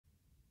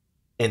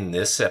In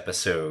this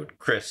episode,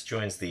 Chris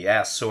joins the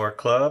ASSORE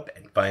Club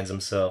and finds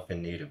himself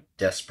in need of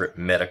desperate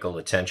medical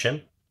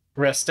attention.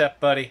 Rest up,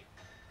 buddy.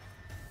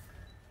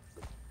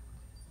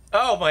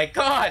 Oh my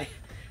god!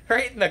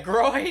 Right in the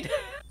groin!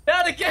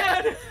 Not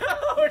again!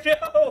 Oh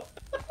no!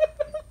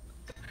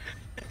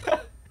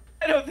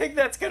 I don't think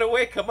that's gonna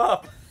wake him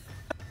up.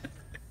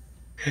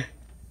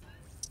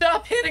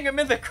 Stop hitting him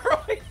in the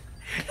groin!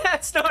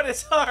 That's not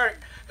his heart!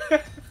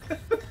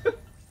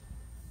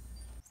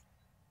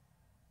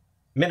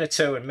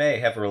 Minato and May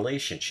have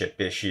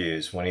relationship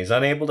issues when he's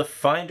unable to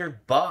find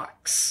her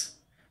box.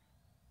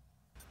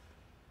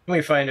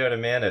 We find out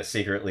Amanda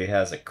secretly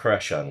has a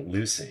crush on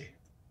Lucy.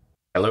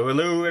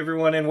 Hello,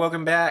 everyone, and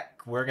welcome back.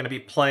 We're going to be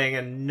playing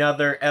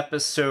another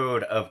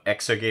episode of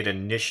Exogate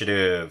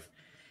Initiative.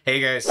 Hey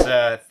guys,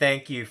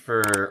 thank you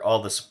for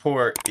all the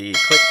support. The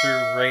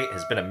click-through rate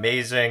has been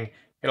amazing.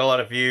 Get a lot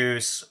of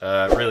views.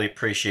 Really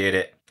appreciate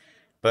it.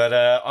 But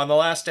on the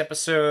last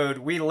episode,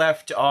 we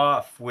left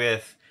off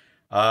with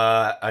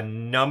a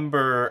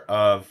number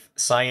of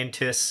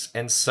scientists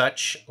and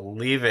such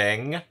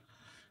leaving.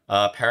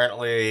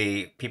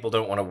 Apparently, people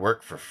don't want to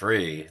work for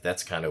free.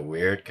 That's kind of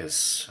weird,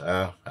 because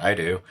I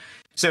do.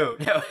 So,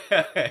 no,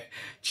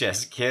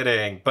 just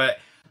kidding. But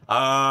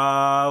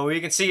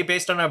we can see,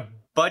 based on our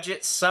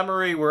budget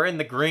summary, we're in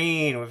the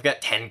green. We've got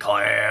 10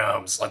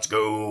 clams. Let's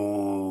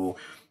go!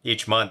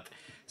 Each month.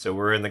 So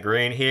we're in the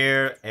green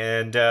here,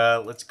 and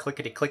let's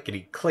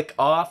clickety-clickety-click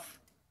off.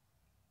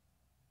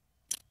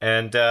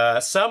 And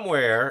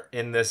somewhere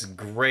in this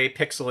gray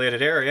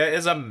pixelated area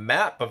is a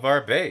map of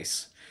our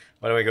base.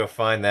 Why don't we go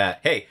find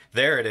that? Hey,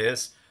 there it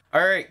is.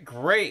 All right,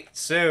 great.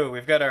 So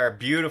we've got our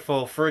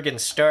beautiful friggin'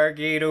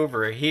 Stargate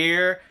over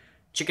here.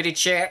 Chickadee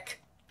check.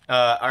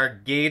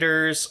 Our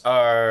gators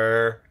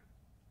are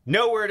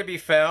nowhere to be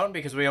found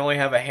because we only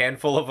have a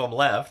handful of them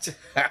left.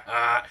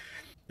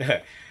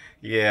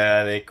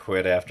 Yeah, they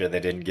quit after they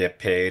didn't get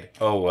paid.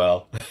 Oh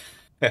well.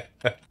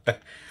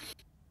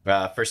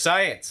 For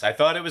science. I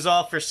thought it was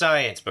all for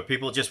science, but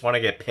people just want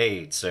to get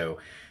paid, so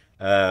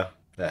the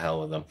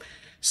hell with them.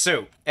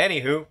 So,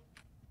 anywho,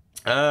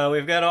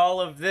 we've got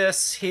all of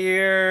this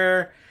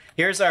here.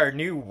 Here's our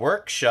new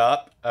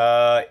workshop.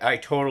 I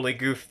totally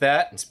goofed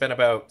that and spent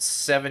about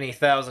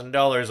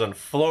 $70,000 on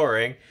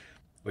flooring,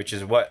 which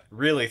is what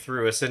really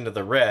threw us into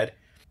the red.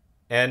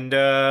 And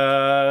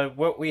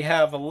what we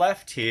have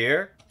left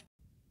here...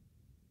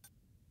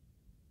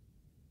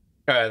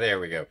 there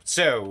we go.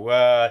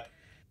 So,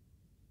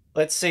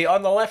 let's see,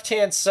 on the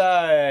left-hand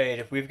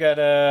side, we've got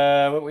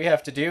what we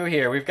have to do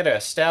here. We've got to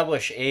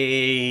establish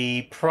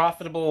a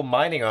profitable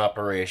mining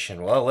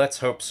operation. Well, let's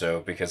hope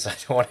so, because I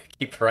don't want to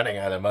keep running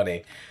out of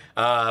money.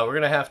 We're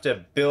going to have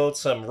to build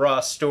some raw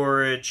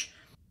storage,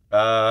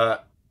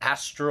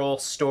 astral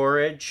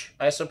storage,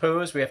 I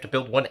suppose. We have to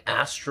build one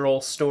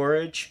astral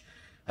storage.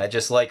 I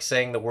just like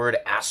saying the word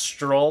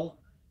astral.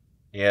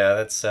 Yeah,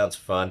 that sounds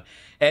fun.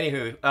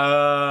 Anywho,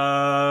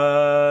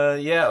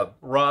 yeah,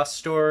 raw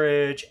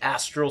storage,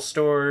 astral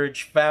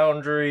storage,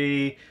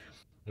 foundry.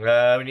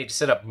 We need to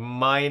set up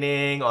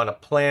mining on a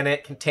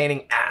planet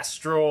containing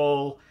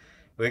astral.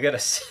 We gotta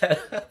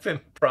set up and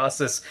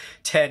process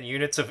 10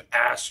 units of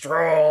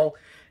astral.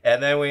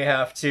 And then we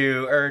have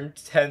to earn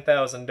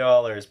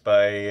 $10,000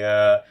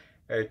 by,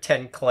 or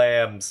 10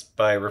 clams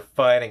by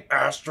refining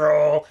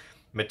astral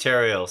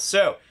materials.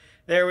 So,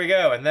 there we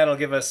go, and that'll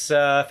give us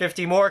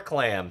 50 more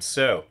clams.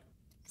 So,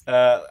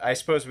 I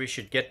suppose we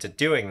should get to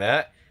doing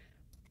that.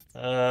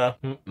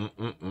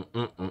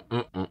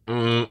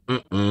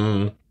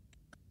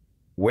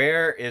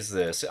 Where is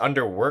this?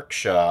 Under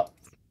workshop.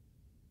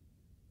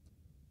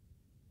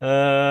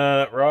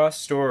 Raw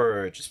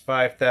storage is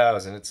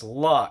 5,000. It's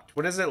locked.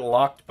 What is it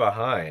locked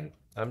behind?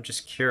 I'm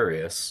just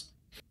curious.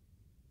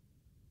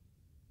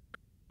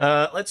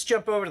 Let's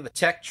jump over to the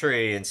tech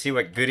tree and see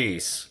what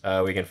goodies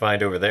we can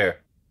find over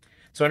there.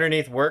 So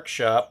underneath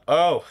workshop,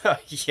 oh,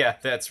 yeah,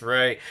 that's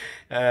right.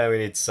 We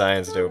need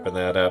science to open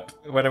that up.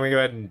 Why don't we go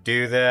ahead and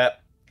do that?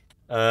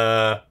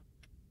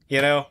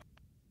 You know,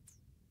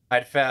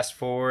 I'd fast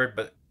forward,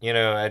 but, you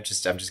know, I'm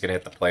just gonna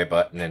hit the play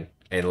button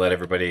and let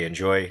everybody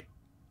enjoy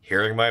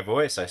hearing my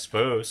voice, I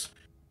suppose.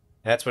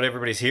 That's what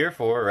everybody's here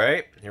for,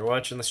 right? You're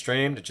watching the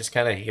stream to just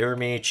kind of hear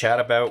me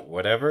chat about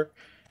whatever.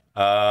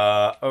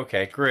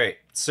 Okay, great.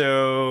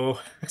 So,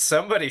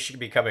 somebody should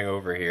be coming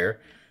over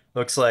here.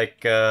 Looks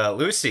like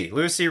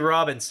Lucy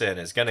Robinson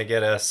is going to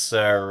get us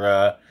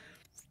our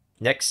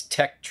next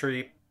tech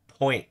tree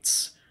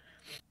points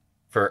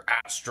for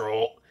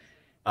Astral.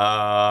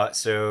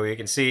 So you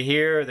can see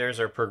here, there's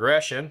our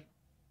progression.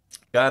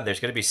 God, there's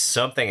going to be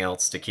something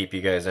else to keep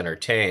you guys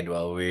entertained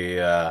while we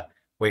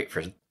wait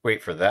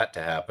for that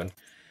to happen.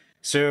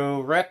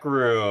 So Rec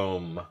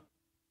Room.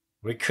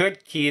 We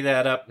could key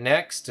that up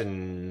next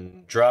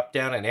and drop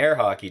down an air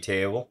hockey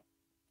table.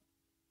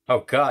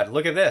 Oh God,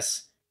 look at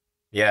this.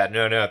 Yeah,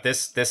 no,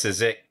 this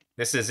is it.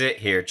 This is it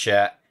here,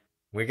 chat.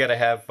 We gotta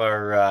have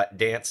our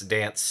dance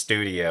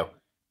studio.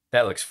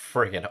 That looks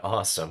friggin'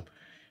 awesome.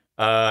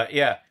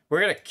 Yeah,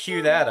 we're gonna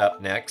queue that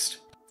up next.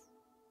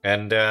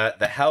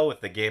 the hell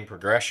with the game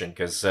progression,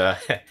 because I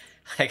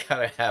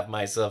gotta have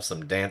myself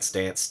some Dance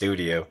Dance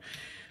Studio.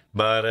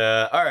 But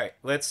all right,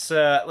 let's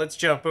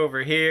jump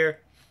over here.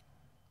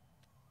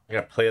 I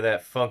gotta play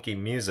that funky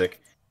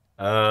music.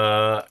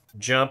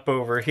 Jump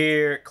over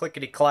here,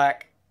 clickety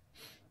clack.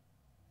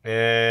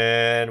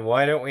 And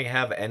why don't we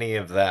have any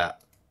of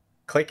that?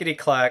 Clickety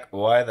clack,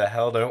 why the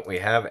hell don't we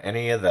have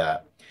any of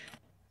that?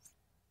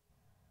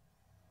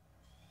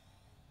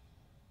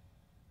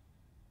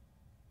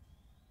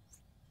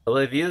 Well,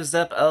 we've used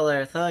up all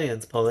our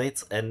science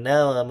points, and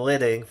now I'm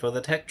waiting for the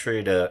tech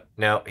tree to...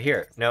 No,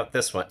 here. No,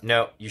 this one.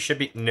 No, you should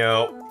be...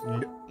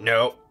 No.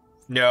 No.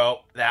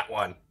 No. That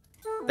one.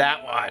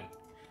 That one.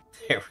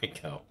 There we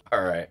go.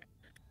 All right.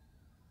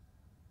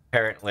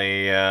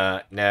 Apparently,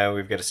 now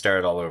we've got to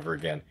start all over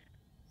again.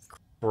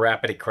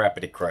 Crappity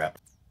crappity crap.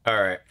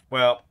 All right.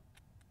 Well,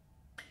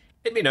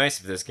 it'd be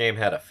nice if this game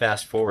had a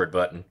fast forward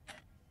button.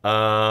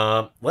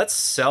 Let's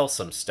sell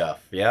some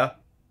stuff, yeah?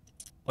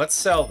 Let's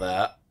sell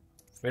that.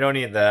 We don't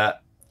need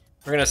that.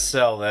 We're gonna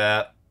sell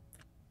that.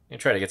 I'm gonna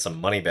try to get some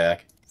money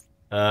back.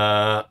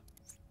 Yeah.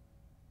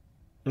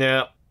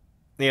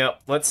 Yeah,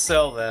 let's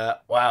sell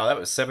that. Wow, that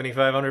was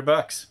 7,500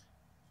 bucks.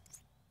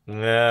 We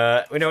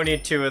don't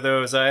need two of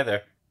those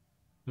either.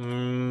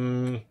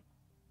 Probably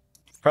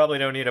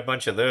don't need a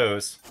bunch of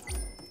those.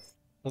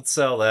 Let's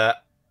sell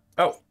that.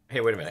 Oh, hey,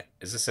 wait a minute.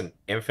 Is this an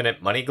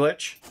infinite money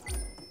glitch?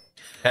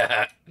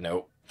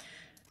 Nope.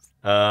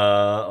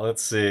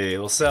 Let's see.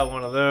 We'll sell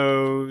one of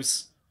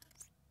those.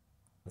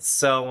 We'll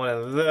sell one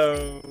of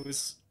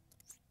those.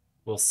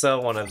 We'll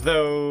sell one of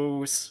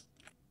those.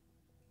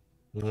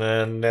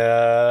 And,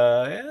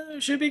 yeah,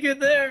 should be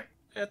good there.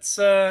 It's,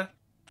 I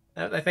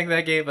think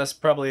that gave us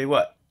probably,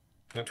 what?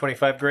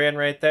 25 grand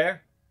right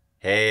there?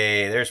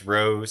 Hey, there's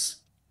Rose.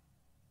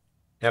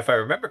 Now, if I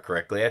remember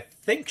correctly, I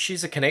think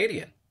she's a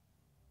Canadian.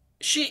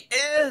 She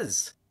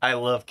is! I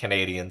love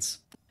Canadians.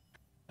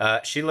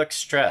 She looks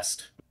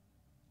stressed.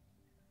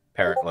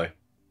 Apparently.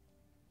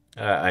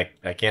 I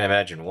can't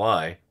imagine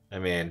why. I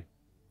mean,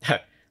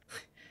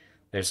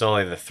 there's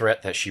only the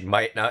threat that she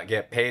might not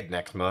get paid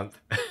next month.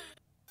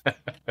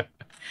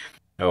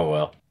 Oh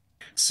well.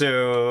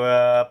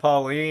 So,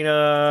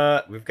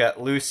 Paulina, we've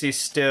got Lucy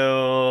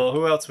still.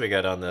 Who else we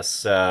got on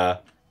this?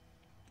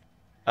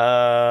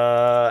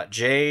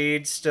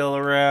 Jade still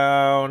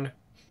around.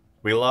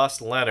 We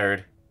lost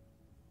Leonard.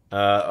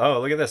 Oh,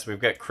 look at this. We've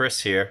got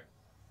Chris here.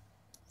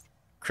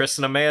 Chris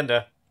and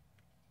Amanda.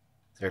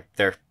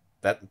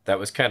 That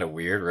was kind of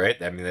weird,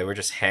 right? I mean, they were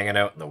just hanging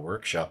out in the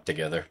workshop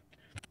together.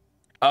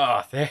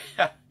 Oh,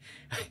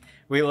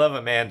 we love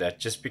Amanda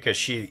just because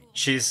she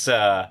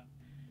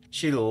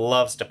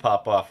loves to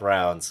pop off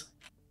rounds.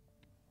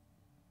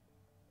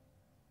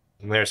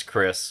 And there's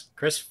Chris.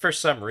 Chris, for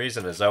some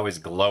reason, is always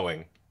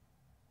glowing.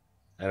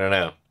 I don't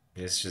know.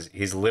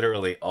 He's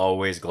literally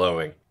always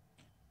glowing.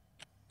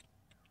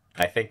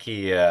 I think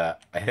he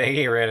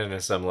ran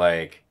into some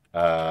like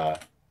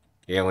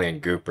alien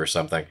goop or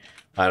something.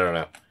 I don't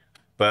know.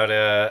 But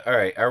all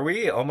right, are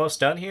we almost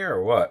done here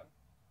or what?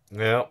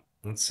 No.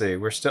 Let's see.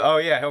 We're still. Oh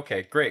yeah.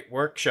 Okay. Great.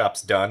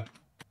 Workshop's done.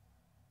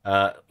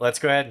 Let's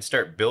go ahead and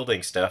start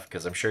building stuff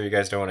because I'm sure you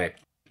guys don't want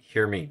to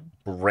hear me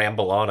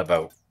ramble on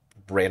about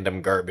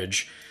random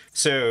garbage.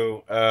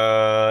 So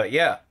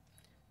yeah,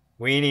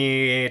 we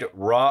need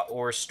raw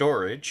ore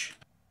storage.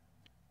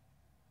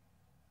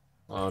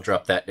 I'll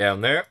drop that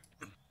down there.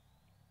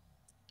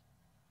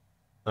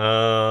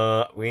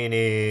 We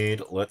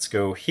need, let's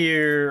go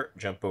here,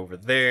 jump over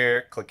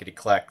there,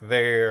 clickety-clack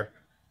there.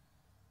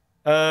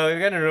 We've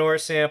got an ore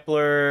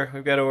sampler,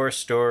 we've got ore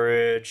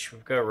storage,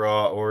 we've got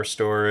raw ore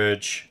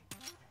storage.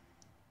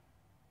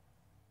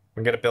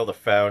 We're gonna build a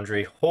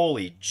foundry.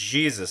 Holy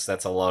Jesus,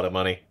 that's a lot of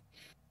money.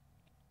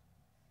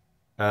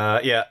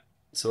 Yeah,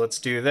 so let's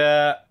do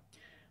that.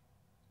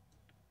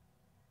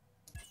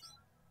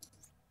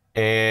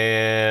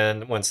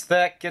 And once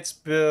that gets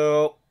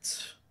built...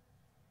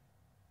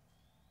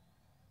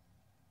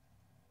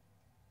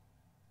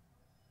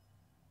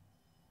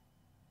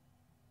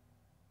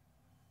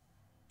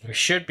 we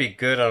should be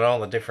good on all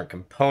the different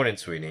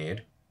components we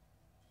need.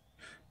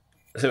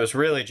 So it's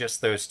really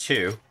just those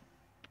two.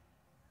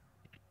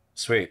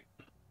 Sweet.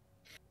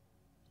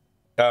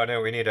 Oh no,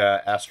 we need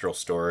astral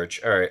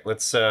storage. All right,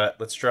 let's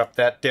drop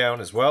that down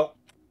as well.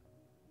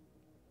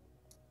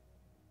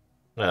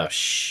 Oh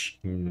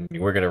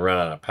we're gonna run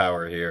out of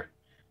power here.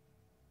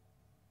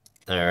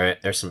 All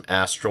right, there's some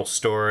astral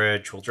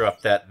storage. We'll drop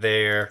that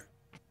there.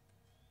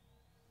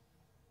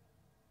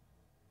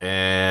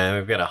 And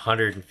we've got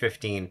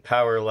 115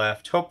 power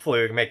left.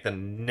 Hopefully we can make the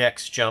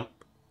next jump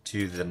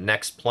to the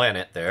next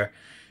planet there.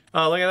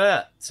 Oh, look at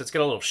that. So it's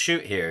got a little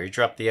chute here. You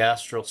drop the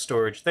astral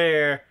storage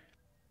there.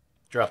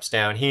 Drops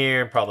down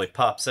here. Probably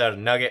pops out a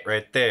nugget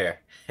right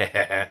there.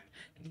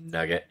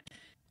 Nugget.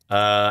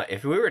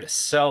 If we were to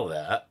sell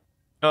that...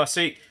 oh,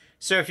 so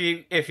if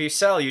you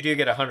sell, you do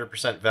get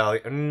 100%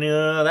 value.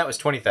 No, that was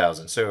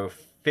 20,000. So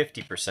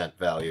 50%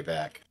 value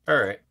back.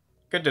 All right.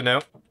 Good to know.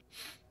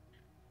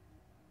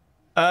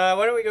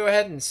 Why don't we go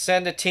ahead and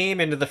send a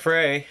team into the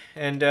fray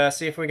and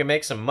see if we can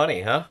make some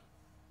money, huh?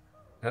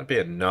 That'd be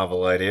a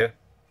novel idea.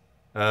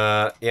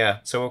 Yeah,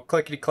 so we'll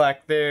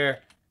clickety-clack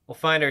there. We'll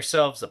find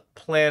ourselves a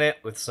planet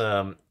with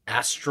some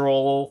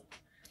astral.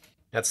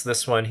 That's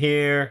this one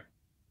here.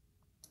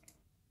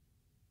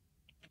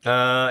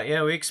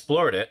 Yeah, we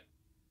explored it.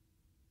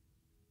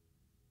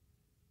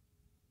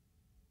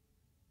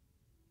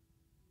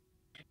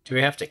 Do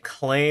we have to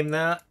claim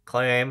that?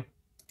 Claim.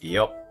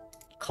 Yup.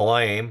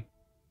 Claim.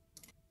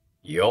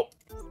 Yup.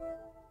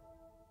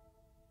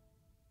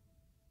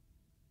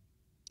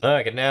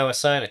 I can now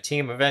assign a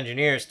team of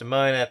engineers to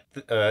mine at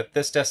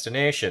this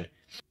destination.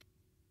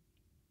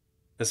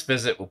 This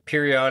visit will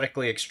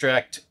periodically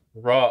extract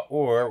raw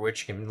ore,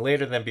 which can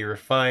later then be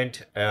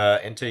refined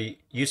into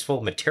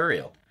useful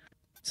material.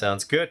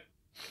 Sounds good.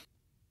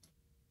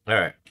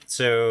 Alright,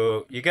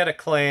 so you gotta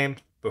claim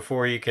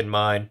before you can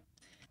mine.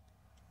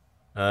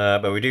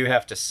 But we do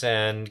have to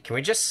send... Can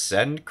we just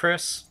send,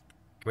 Chris?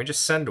 Can we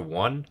just send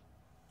one?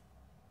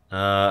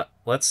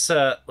 Let's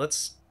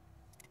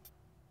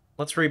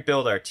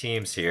rebuild our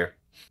teams here.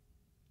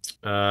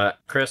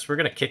 Chris, we're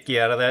gonna kick you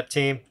out of that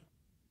team.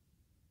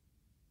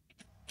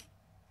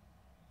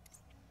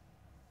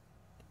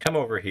 Come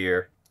over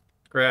here.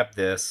 Grab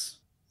this.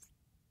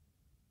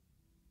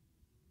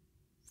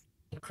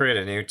 Create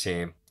a new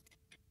team.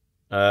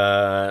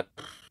 Just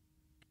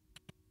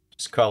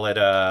call it,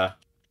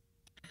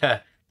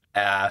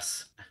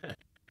 ass.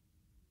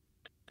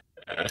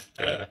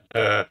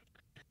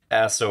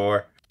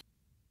 ASSORE.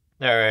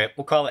 Alright,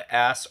 we'll call it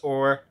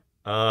ASSORE.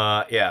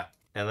 Yeah.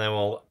 And then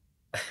we'll...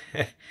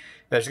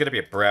 There's gonna be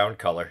a brown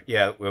color.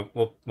 Yeah,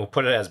 we'll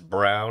put it as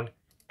brown.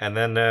 And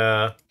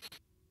then,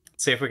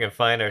 see if we can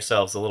find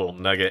ourselves a little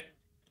nugget.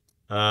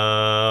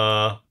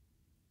 Wow.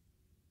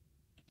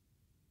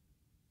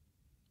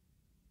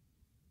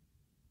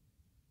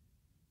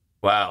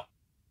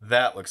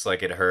 That looks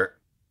like it hurt.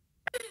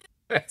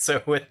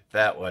 So with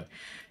that one.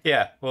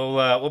 Yeah,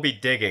 we'll be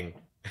digging.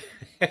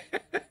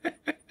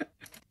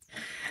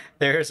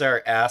 There's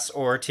our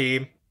ASSORE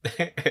team.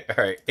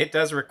 Alright, it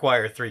does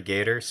require 3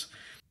 gators.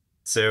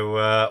 So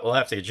we'll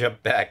have to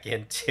jump back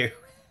into...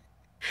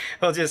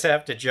 We'll just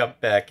have to jump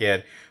back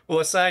in. We'll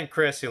assign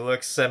Chris, who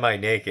looks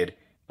semi-naked,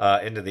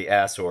 into the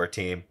ASSORE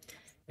team.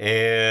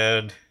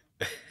 And...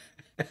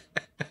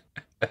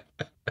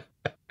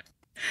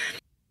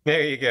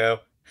 there you go.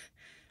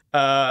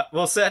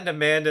 We'll send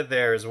Amanda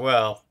there as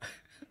well.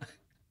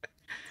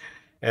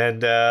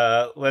 And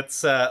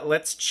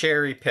let's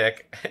cherry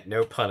pick.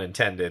 No pun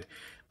intended.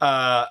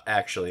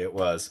 Actually, it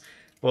was.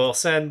 We'll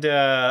send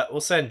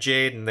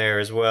Jaden there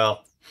as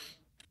well.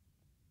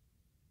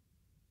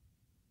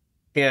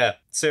 Yeah.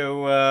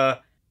 So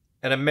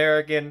an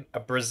American, a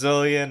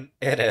Brazilian,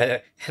 and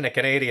a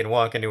Canadian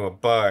walk into a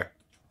bar.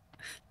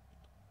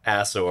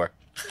 ASSORE.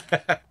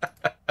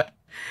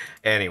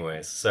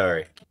 Anyways,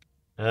 sorry.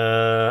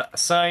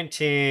 Assign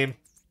team.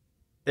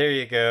 There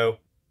you go.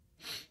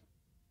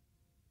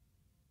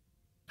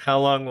 How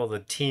long will the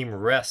team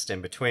rest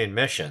in between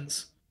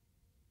missions?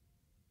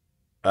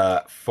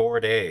 4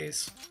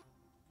 days.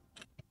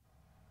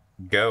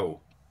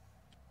 Go.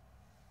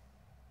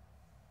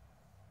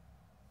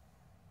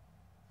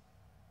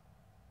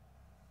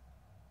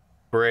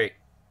 Great.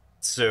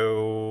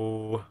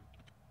 So...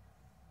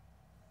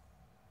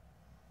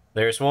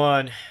 There's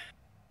 1.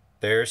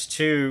 There's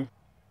 2.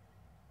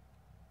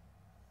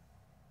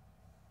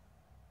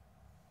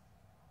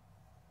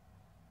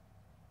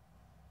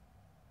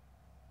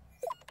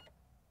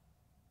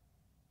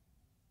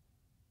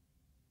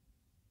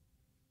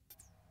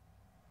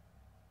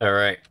 All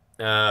right.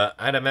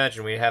 I'd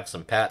imagine we have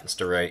some patents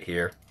to write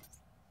here.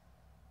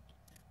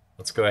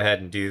 Let's go ahead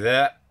and do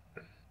that.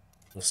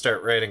 We'll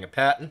start writing a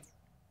patent.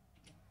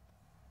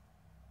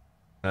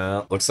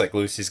 Looks like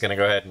Lucy's going to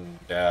go ahead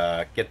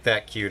and get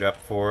that queued up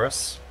for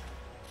us.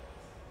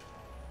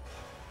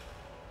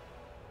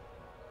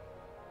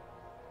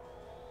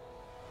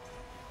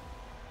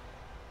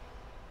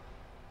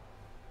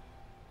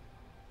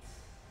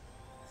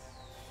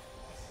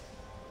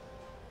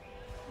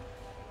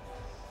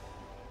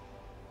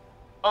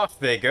 Off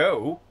they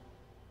go.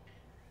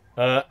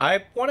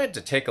 I wanted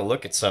to take a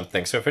look at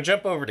something. So if I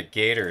jump over to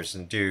Gators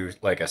and do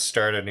like a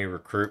start a new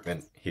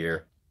recruitment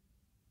here,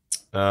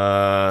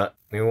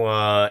 we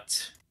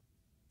want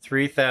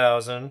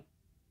 3,000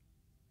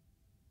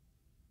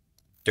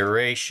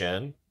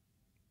 duration.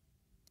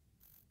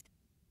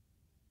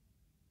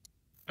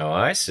 Oh,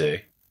 I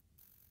see.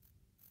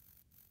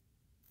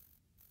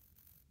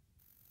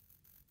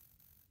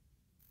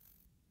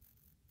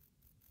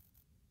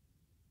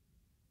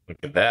 Look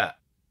at that.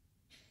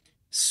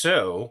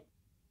 So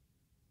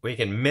we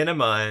can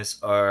minimize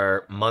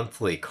our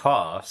monthly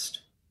cost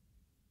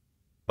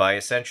by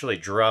essentially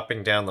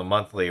dropping down the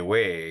monthly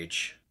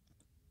wage.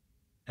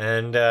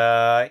 And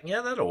yeah,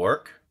 that'll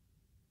work.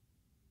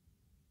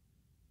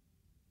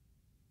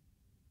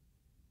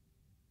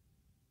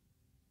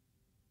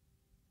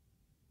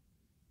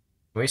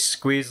 Can we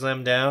squeeze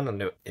them down? And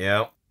do,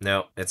 yeah,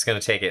 no, it's going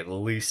to take at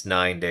least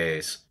 9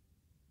 days.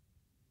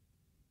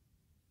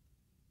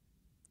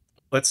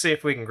 Let's see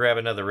if we can grab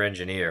another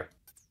engineer.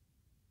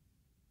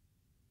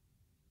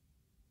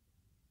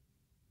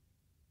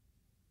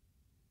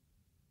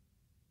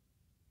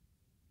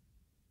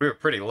 We were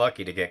pretty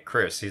lucky to get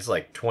Chris. He's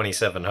like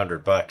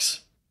 2,700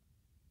 bucks.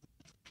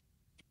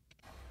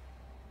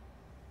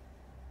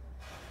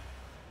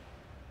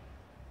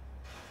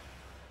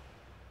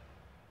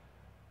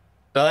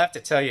 I'll have to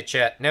tell you,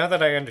 chat, now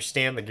that I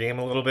understand the game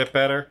a little bit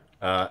better,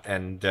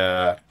 and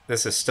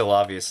this is still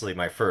obviously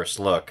my first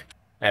look.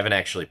 I haven't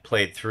actually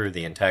played through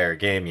the entire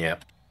game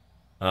yet.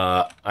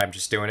 I'm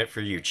just doing it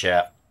for you,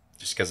 chat,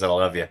 just because I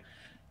love you.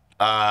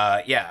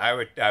 Yeah,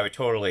 I would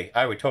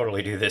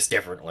totally do this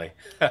differently.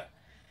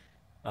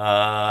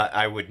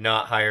 I would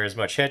not hire as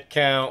much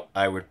headcount.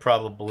 I would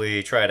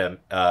probably try to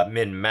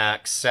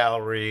min-max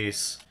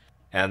salaries,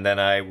 and then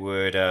I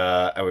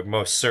would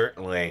most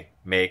certainly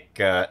make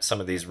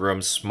some of these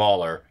rooms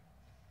smaller,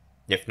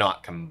 if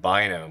not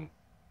combine them,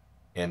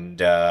 and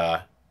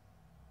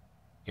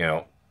you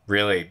know,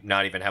 really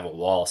not even have a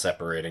wall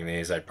separating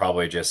these. I'd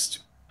probably just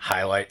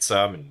highlight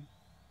some in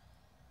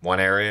one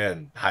area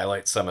and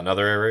highlight some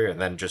another area,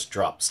 and then just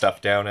drop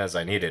stuff down as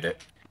I needed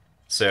it.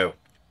 So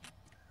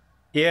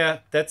yeah,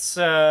 that's,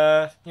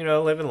 you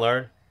know, live and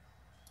learn.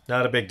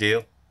 Not a big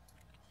deal.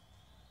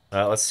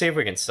 Let's see if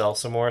we can sell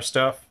some more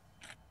stuff.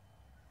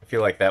 I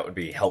feel like that would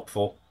be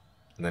helpful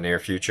in the near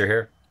future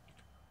here.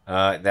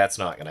 That's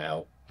not going to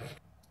help.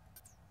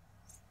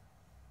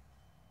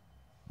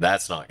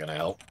 That's not going to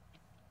help.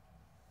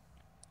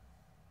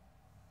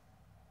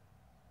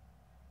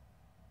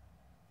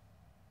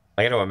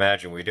 I got to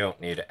imagine we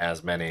don't need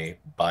as many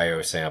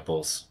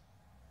biosamples.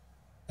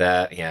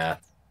 That, yeah.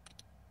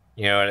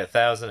 You know, at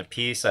 1,000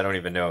 apiece, I don't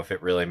even know if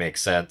it really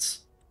makes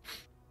sense.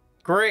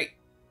 Great!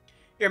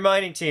 Your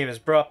mining team has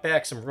brought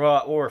back some raw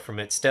ore from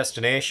its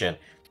destination.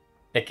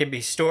 It can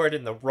be stored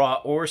in the raw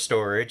ore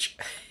storage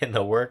in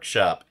the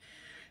workshop.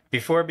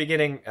 Before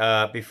beginning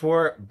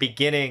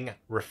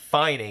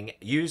refining,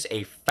 use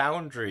a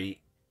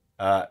foundry.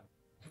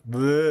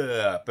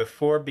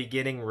 Before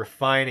beginning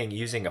refining,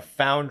 using a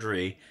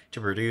foundry to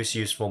produce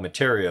useful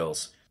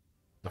materials.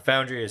 The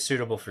foundry is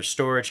suitable for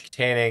storage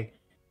containing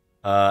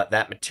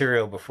that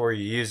material before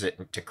you use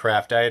it to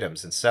craft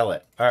items and sell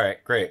it. All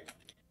right, great.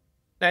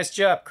 Nice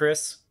job,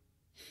 Chris.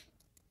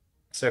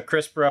 So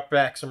Chris brought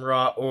back some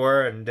raw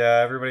ore, and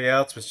everybody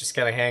else was just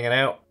kind of hanging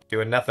out,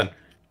 doing nothing.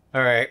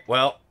 All right,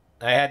 well,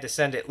 I had to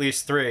send at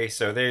least 3,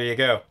 so there you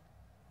go.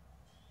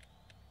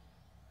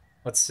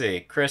 Let's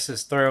see. Chris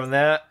has thrown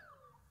that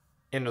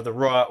into the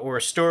raw ore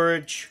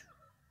storage.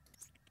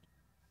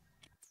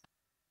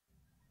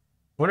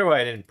 Wonder why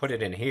I didn't put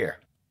it in here.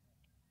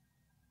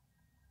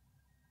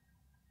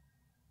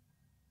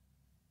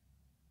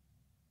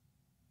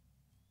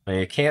 Now,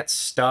 you can't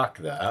stock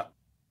that.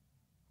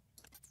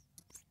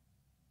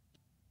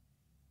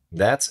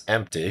 That's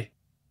empty.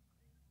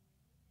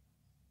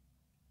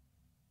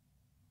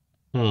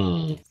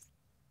 What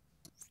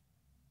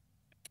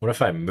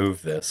if I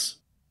move this?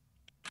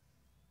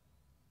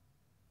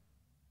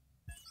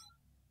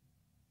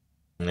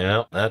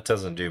 No, that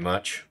doesn't do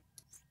much.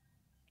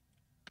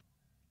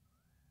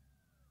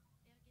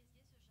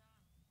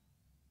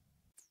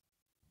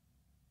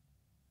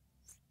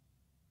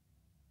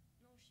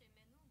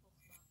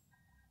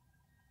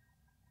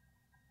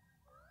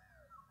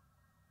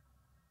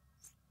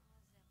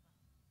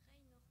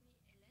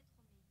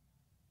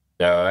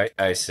 No,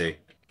 I see.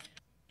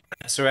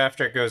 So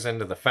after it goes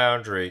into the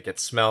foundry, it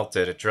gets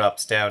smelted, it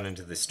drops down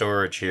into the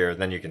storage here,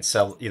 then you can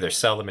either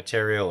sell the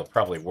material or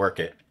probably work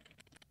it.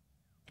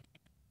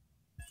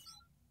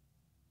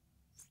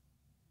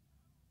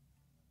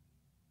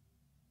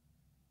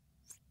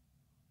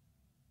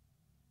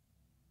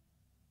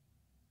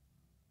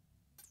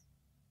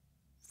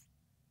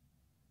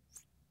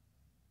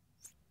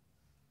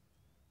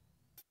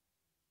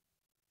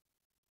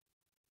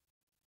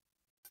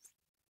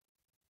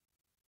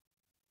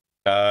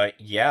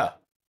 Yeah.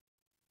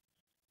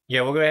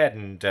 Yeah, we'll go ahead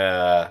and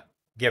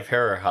give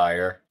her a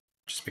hire,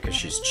 just because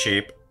she's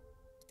cheap.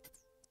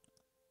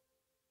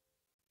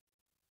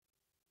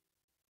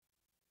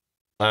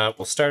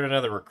 We'll start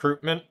another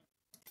recruitment.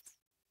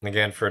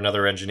 Again, for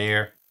another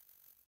engineer.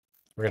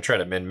 We're going to try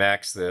to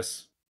min-max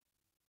this.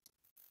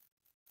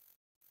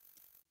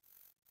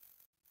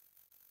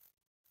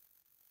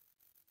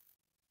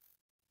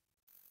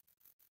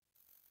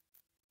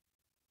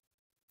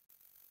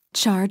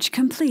 Charge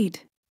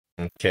complete.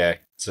 Okay,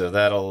 so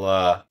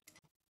that'll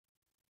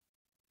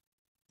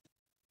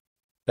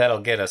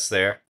get us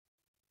there.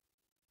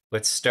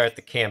 Let's start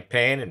the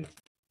campaign, and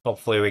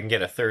hopefully we can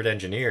get a 3rd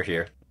engineer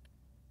here.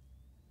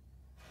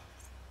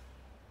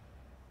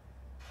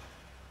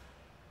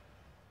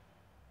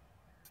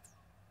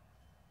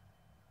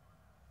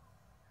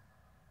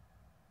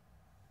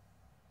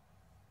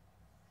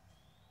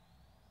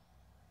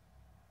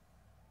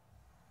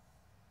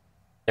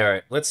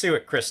 Alright, let's see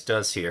what Chris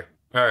does here.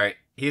 Alright,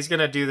 he's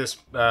gonna do this,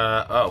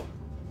 oh.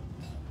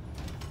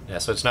 Yeah,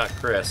 so it's not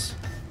Chris.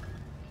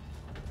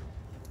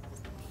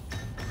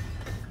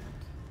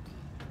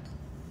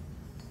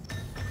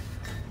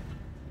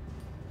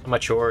 I'm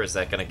much ore is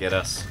that gonna get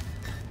us?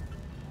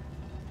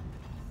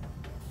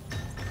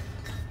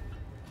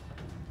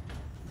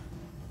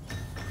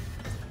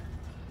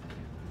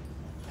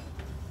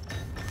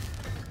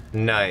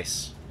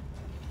 Nice.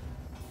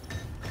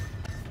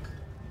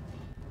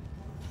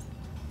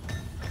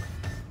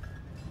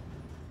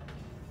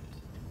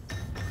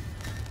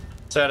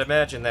 So I'd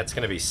imagine that's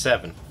gonna be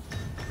 7.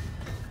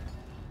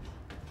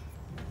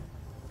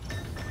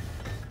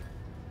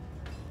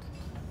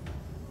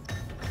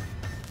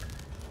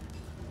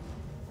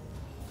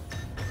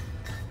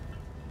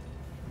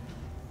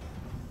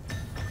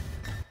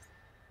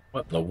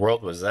 What in the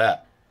world was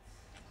that?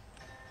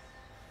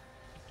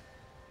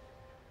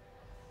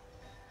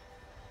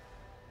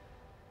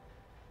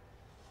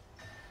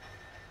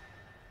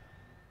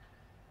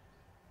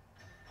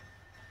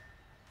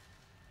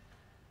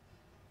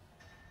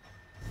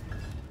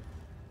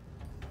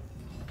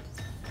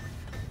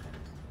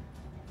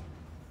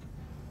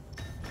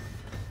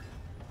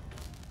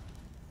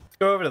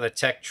 Go over to the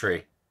tech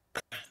tree.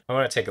 I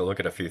want to take a look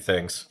at a few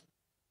things.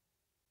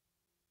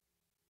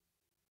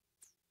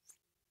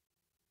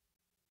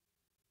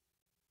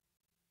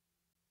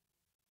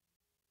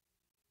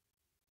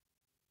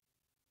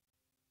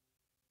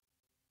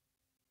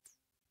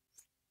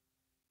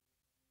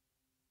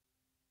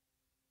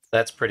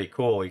 That's pretty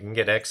cool. You can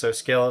get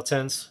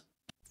exoskeletons.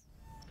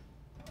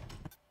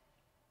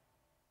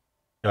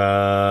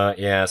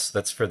 Yes,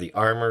 that's for the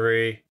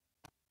armory.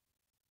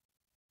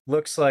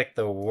 Looks like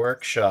the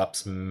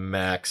workshop's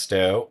maxed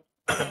out.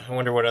 I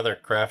wonder what other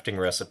crafting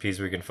recipes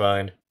we can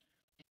find.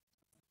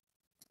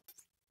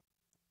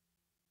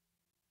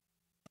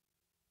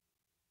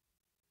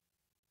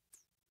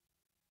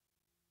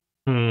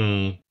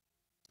 Hmm.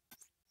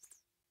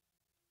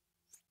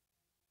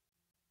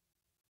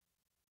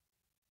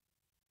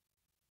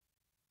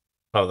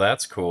 Oh,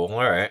 that's cool.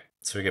 All right.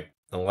 So we get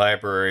the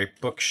library,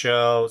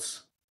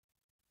 bookshelves,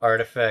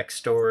 artifact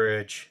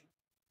storage,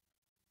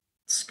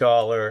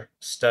 scholar,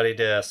 study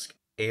desk,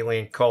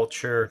 alien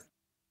culture,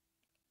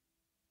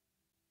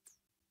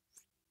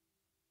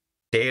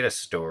 data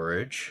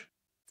storage.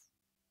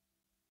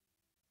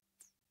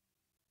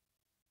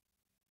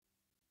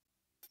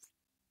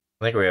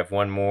 I think we have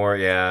one more.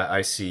 Yeah,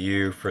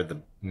 ICU for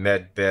the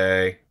med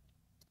bay.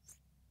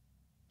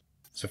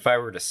 So if I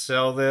were to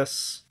sell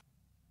this,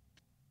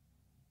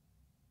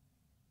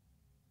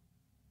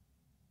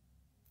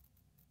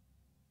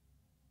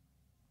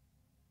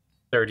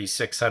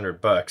 3,600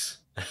 bucks.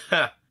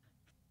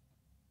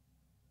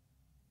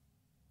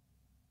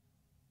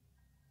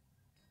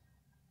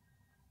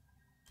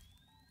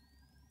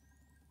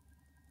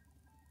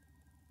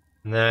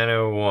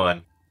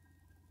 901.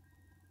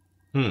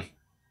 Hmm.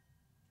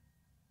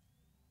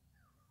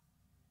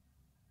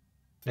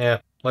 Yeah,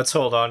 let's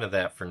hold on to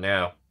that for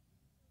now.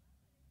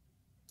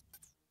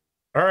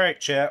 All right,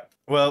 chat.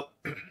 Well,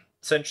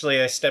 essentially,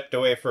 I stepped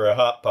away for a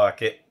hot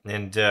pocket,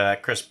 and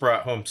Chris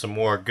brought home some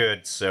more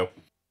goods. So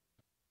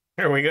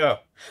here we go.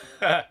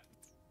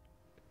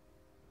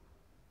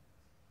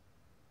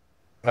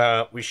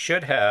 We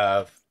should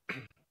have.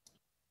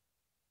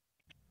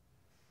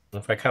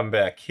 If I come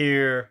back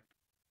here,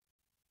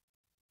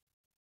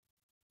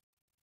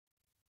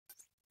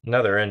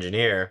 another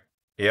engineer.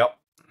 Yep,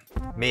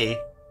 me,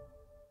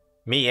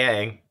 me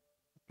Yang,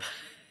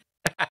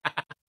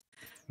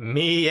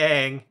 me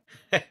Yang.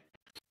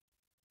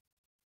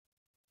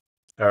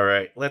 All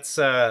right, let's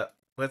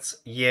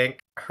yank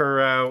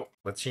her out.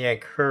 Let's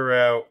yank her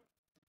out.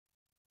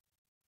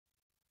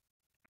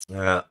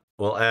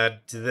 We'll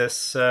add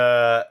this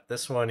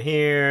this one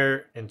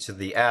here into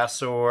the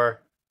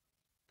ASSORE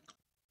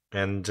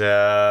and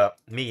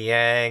me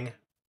Yang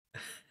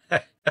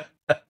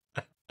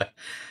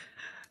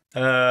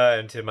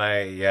into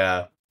my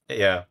yeah,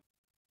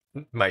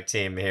 my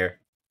team here.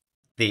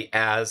 The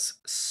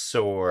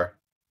ASSORE.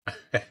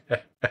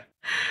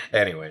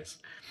 Anyways,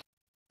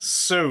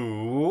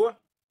 so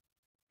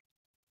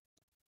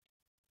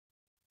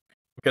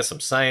we've got some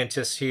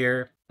scientists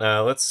here.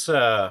 Let's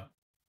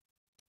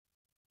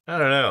I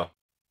don't know.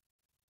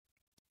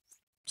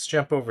 Let's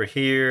jump over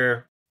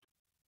here.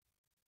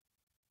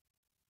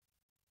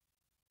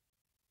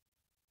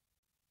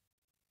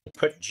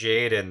 Put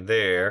Jade in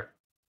there.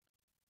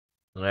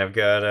 And I've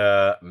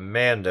got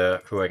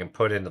Amanda, who I can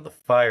put into the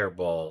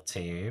Fireball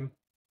team.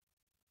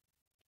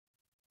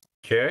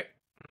 Okay.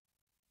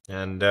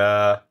 And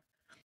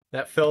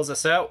that fills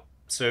us out.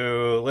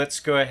 So let's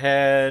go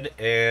ahead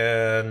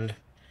and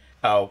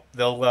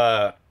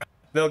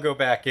they'll go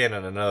back in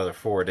another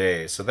 4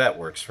 days. So that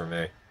works for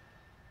me.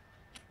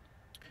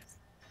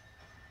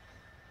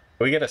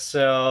 We gotta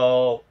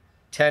sell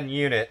 10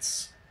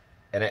 units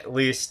and at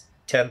least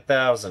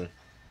 10,000.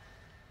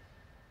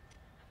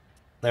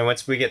 And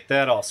once we get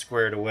that all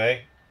squared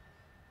away,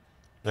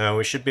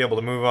 we should be able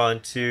to move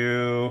on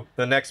to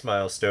the next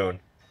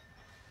milestone.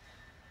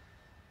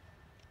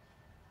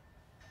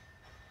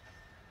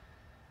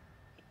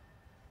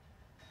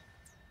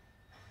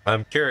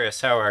 I'm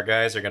curious how our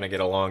guys are going to get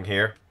along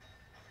here.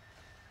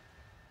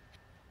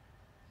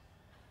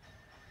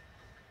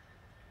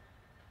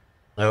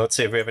 Let's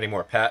see if we have any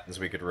more patents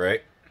we could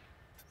write.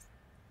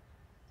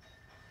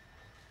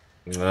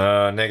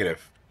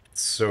 Negative.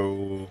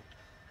 So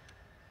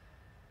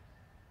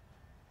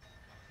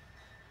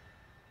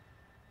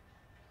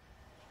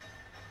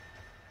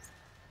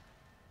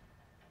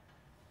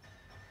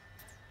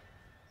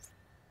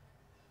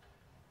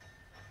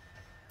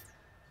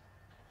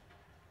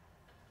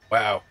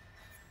wow.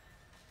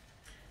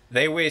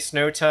 They waste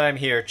no time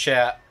here,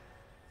 chat.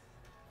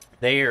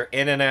 They are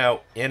in and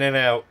out, in and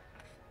out.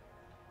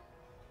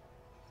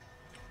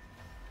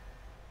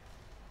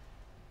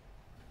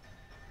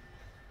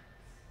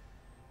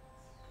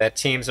 That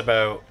team's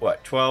about,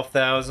 what,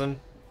 12,000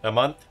 a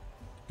month?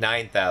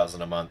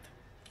 9,000 a month.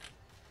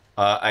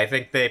 I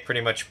think they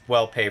pretty much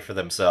well pay for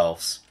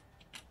themselves.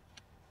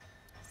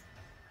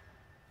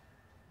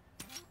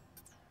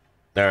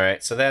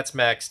 Alright, so that's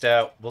maxed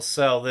out. We'll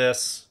sell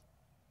this.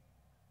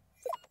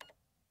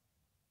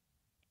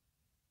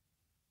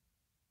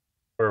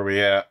 Where are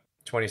we at?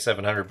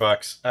 2,700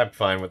 bucks. I'm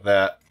fine with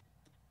that.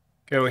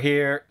 Go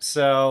here,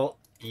 sell,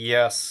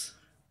 yes.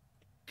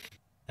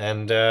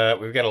 And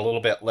we've got a little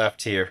bit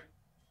left here.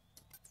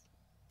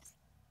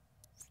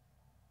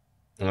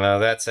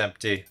 That's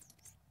empty.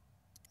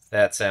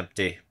 That's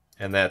empty.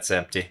 And that's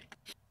empty.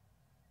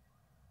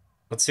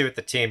 Let's see what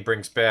the team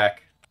brings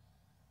back.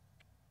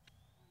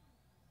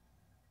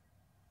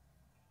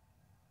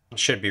 It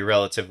should be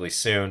relatively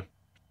soon.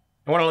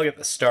 I want to look at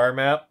the star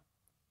map.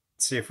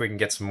 See if we can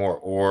get some more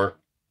ore.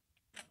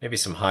 Maybe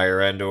some higher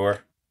end ore.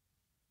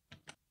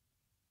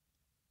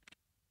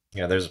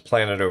 Yeah, there's a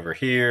planet over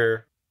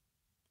here.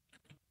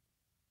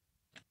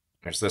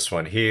 There's this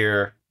one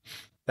here.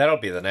 That'll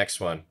be the next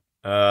one.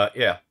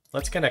 Yeah,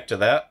 let's connect to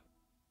that.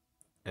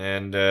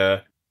 And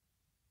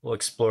we'll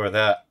explore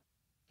that.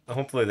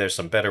 Hopefully there's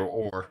some better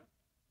ore.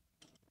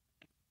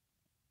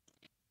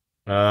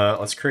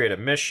 Let's create a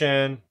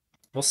mission.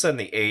 We'll send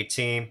the A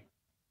team.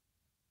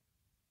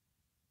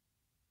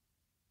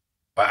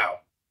 Wow.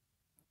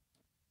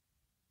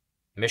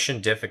 Mission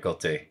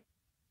difficulty.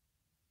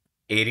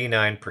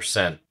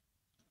 89%.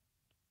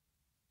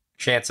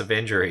 Chance of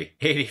injury.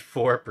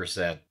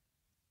 84%.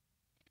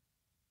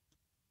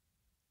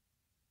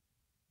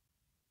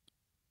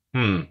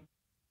 I'm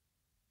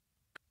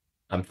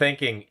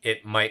thinking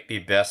it might be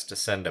best to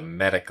send a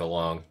medic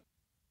along.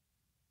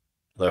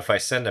 Though if I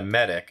send a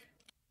medic,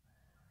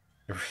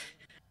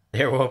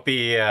 there won't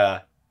be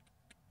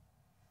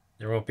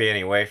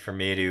any way for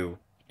me to.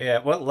 Yeah,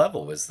 what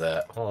level was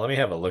that? Well, let me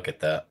have a look at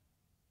that.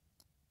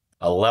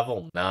 A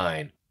level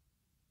 9.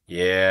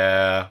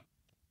 Yeah.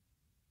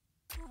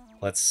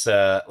 Let's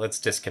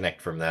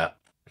disconnect from that.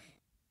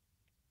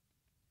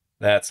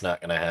 That's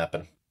not gonna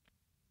happen.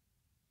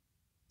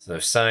 So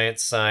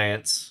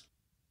science.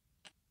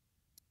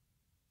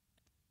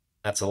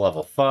 That's a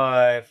level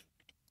 5.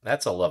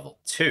 That's a level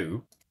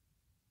 2.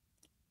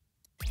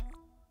 I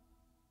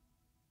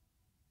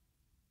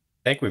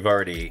think we've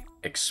already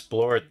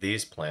explored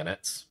these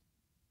planets.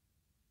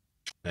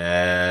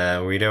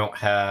 And we don't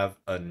have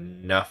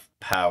enough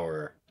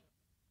power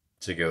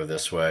to go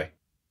this way.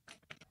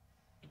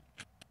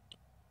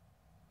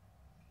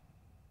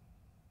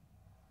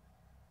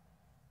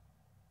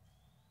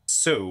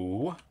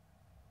 So,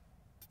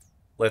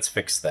 let's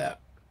fix that.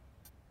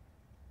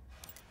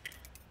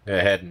 Go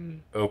ahead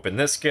and open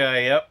this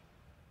guy up.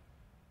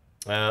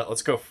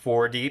 Let's go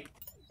 4 deep.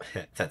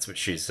 That's what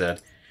she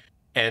said.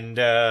 And,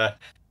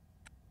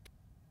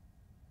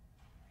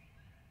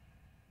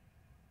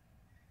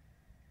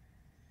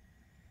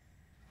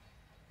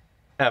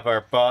 have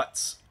our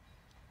bots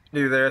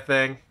do their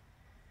thing.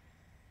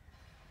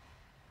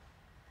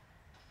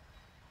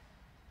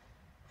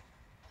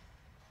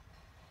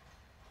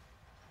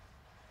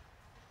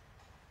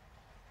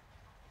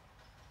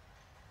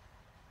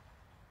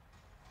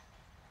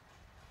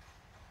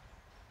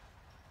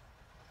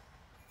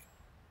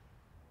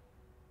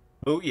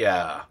 Oh,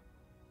 yeah.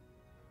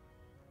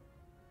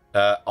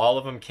 All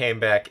of them came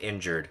back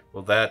injured.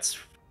 Well, that's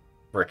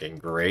freaking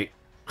great.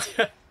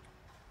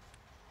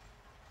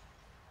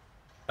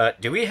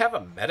 Do we have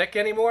a medic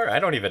anymore? I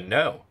don't even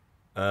know.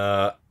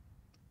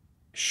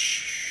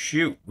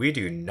 Shoot, we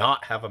do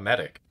not have a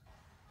medic.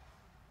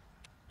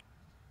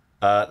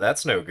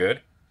 That's no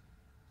good.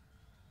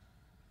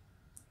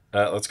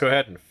 Let's go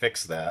ahead and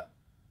fix that.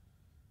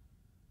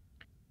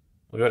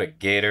 We'll go to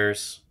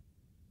Gators.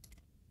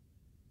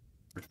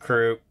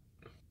 Recruit.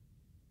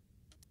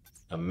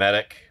 A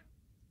medic.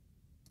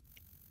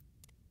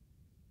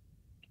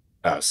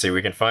 Oh, see,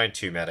 we can find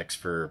 2 medics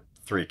for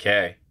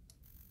 3K.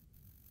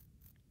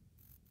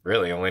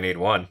 Really, only need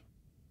 1.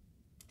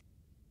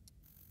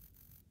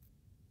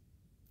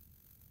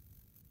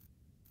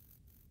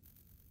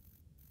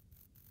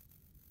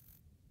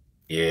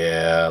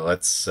 Yeah,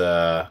 let's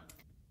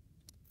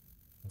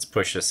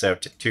push this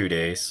out to 2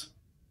 days.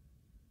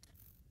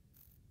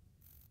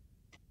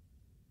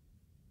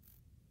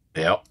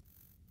 Yep.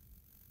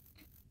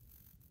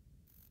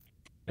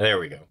 There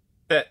we go.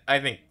 That I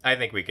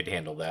think we could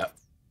handle that.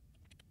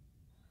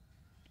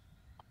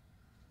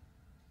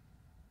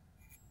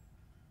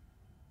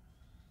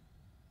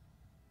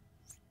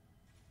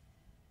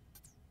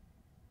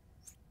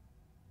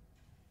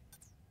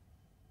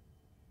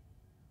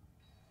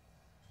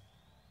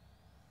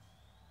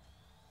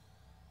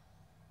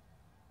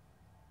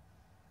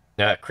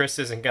 Chris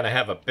isn't gonna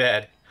have a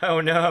bed.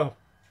 Oh no!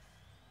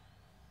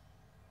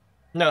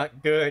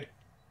 Not good.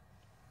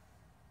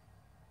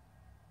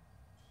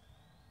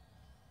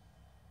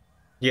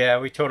 Yeah,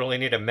 we totally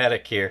need a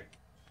medic here.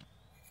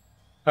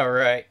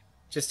 Alright,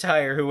 just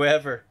hire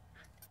whoever.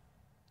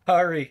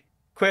 Hurry,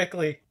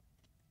 quickly,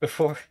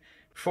 before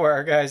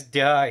our guys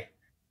die.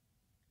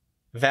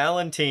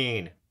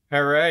 Valentine.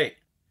 Alright.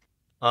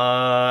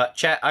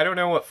 Chat, I don't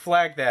know what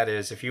flag that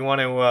is. If you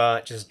want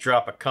to, just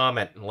drop a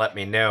comment and let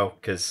me know,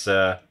 because,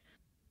 uh,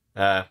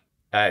 I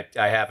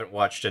haven't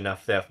watched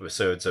enough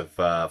episodes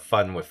of,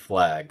 Fun with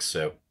Flags,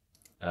 so,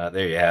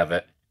 there you have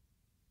it.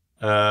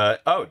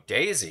 Oh,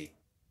 Daisy.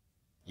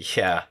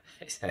 Yeah,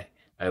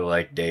 I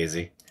like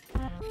Daisy.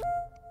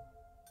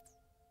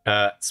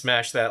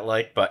 Smash that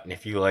like button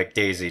if you like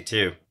Daisy,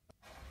 too.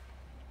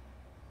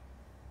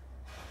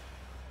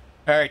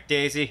 Alright,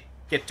 Daisy,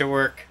 get to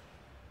work.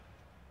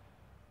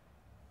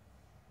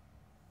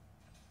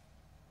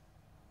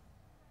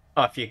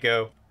 Off you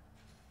go.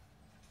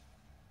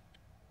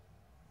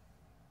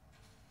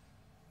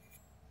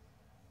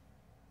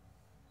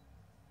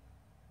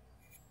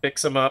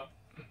 Fix them up.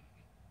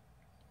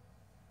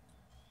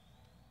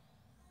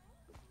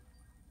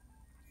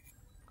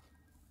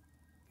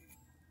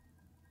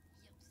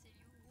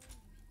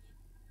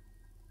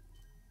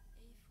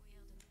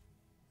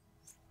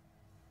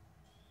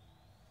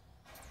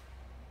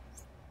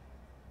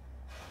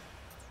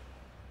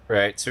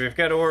 Right, so we've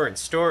got ore in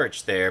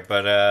storage there,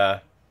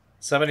 but,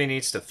 somebody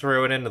needs to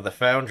throw it into the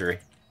foundry.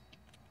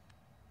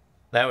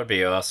 That would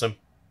be awesome.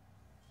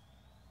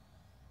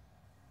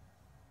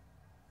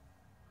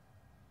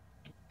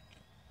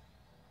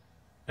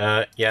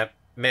 Yeah.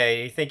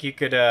 May, you think you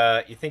could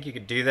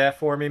do that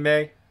for me,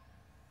 May?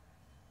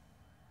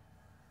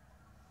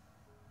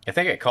 I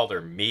think I called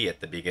her me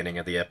at the beginning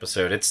of the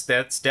episode.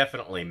 That's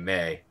definitely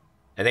May.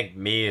 I think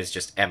me is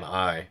just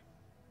M-I.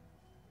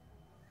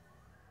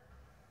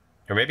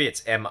 Or maybe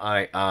it's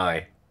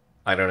M-I-I.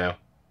 I don't know.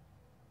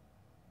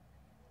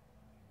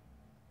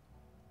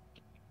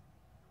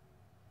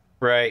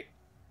 Right.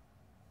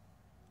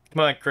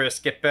 Come on, Chris,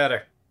 get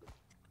better.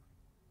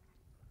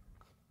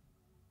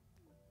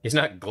 He's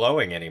not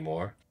glowing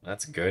anymore.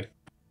 That's good.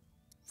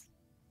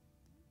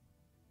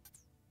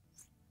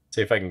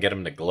 See if I can get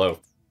him to glow.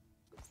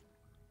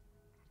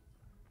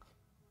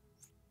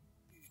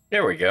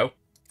 There we go.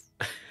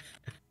 It's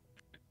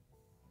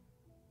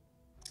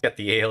got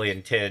the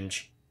alien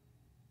tinge.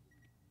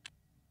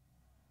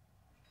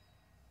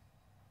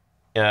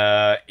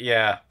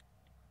 Yeah.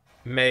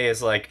 May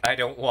is like, I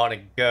don't want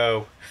to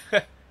go.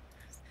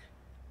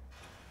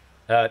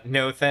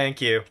 No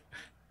thank you.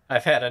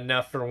 I've had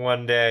enough for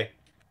one day.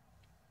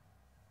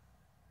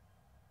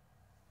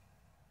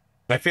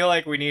 I feel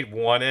like we need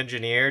one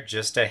engineer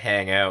just to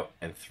hang out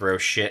and throw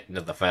shit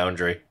into the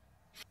foundry.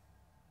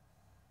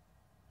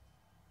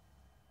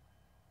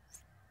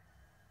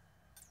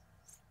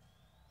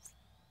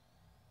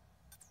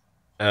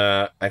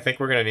 I think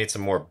we're gonna need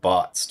some more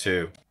bots,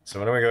 too. So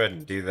why don't we go ahead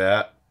and do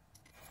that?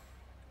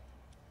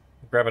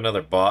 Grab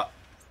another bot.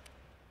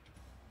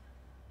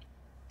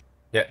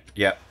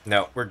 Yeah,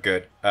 no, we're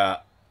good.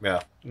 Yeah,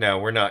 no,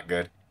 we're not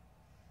good.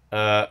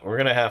 We're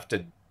gonna have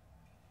to...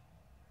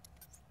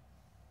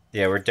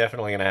 Yeah, we're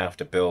definitely gonna have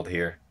to build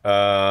here.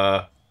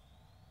 Right.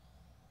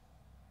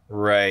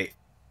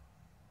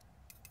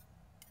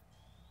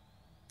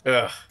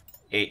 Ugh,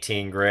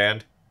 18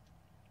 grand.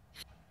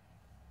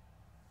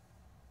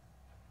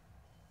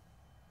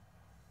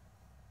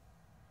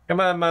 Come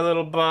on, my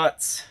little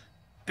bots.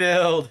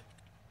 Build.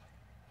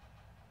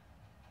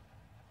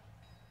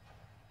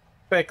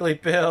 Quickly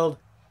build.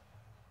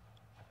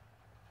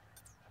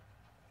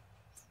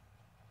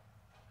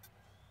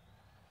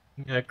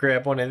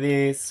 Grab one of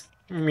these.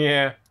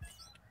 Yeah.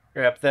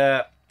 Grab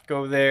that.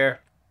 Go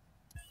there.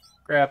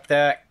 Grab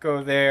that.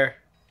 Go there.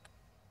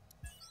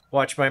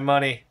 Watch my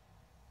money.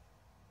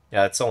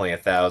 Yeah, it's only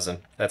 1,000.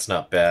 That's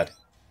not bad.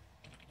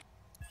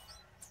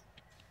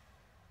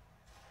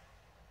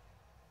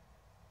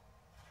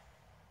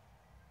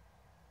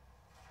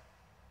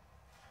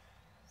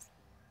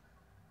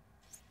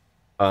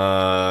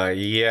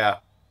 Yeah.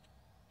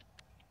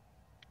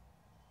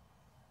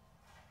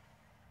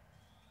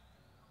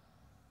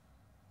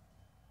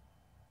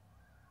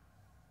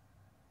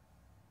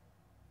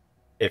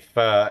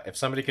 If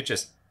somebody could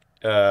just,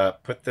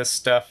 put this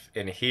stuff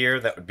in here,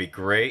 that would be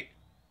great.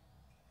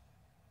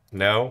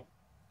 No?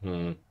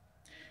 Hmm.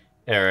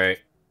 Alright.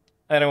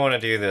 I don't want to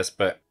do this,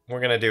 but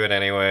we're gonna do it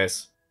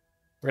anyways.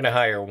 We're gonna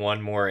hire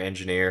one more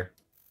engineer.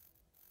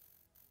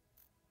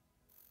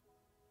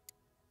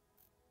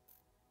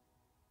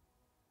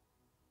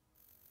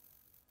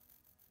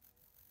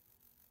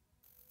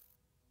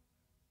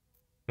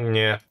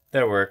 Yeah,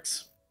 that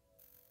works.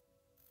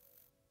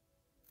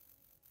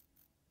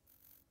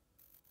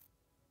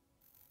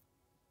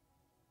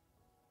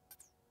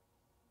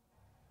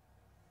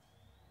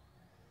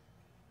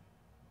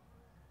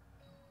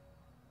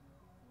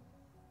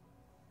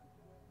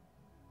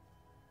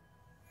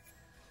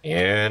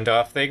 And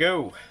off they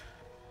go.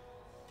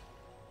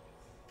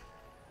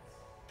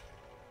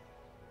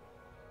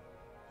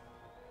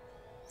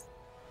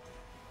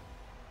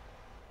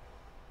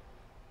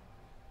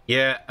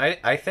 Yeah,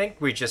 I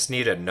think we just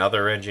need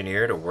another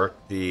engineer to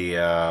work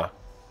the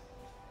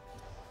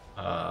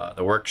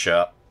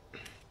workshop.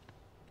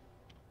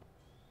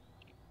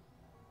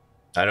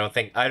 I don't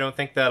think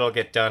that'll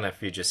get done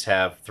if you just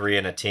have three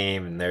in a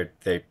team and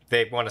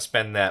they want to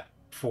spend that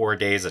 4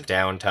 days of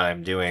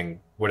downtime doing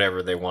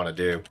whatever they want to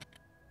do.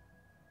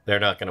 They're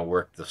not going to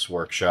work this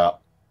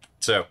workshop.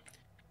 So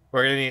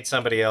we're going to need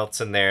somebody else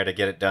in there to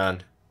get it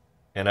done.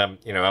 And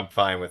I'm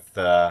fine with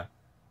a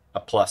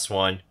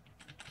 +1.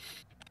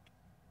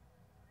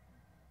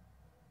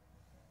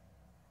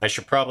 I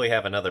should probably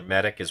have another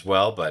medic as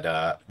well,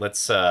 but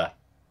let's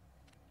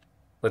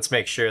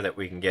make sure that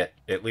we can get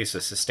at least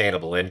a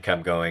sustainable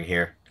income going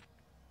here.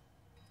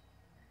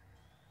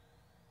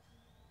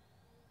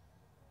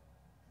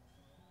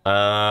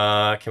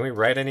 Can we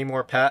write any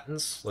more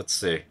patents? Let's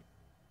see.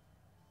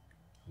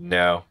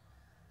 No.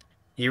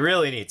 You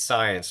really need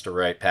science to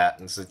write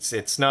patents.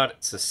 It's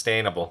not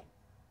sustainable.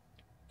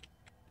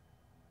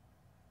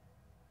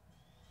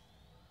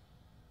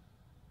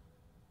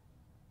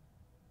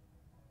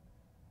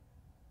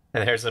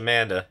 And there's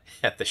Amanda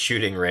at the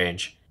shooting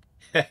range.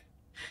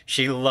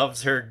 She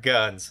loves her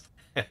guns.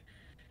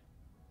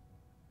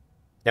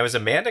 Now, is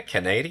Amanda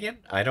Canadian?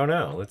 I don't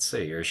know. Let's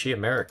see. Or is she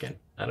American?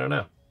 I don't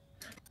know.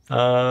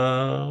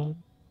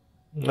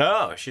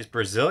 No, she's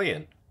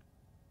Brazilian.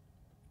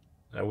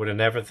 I would have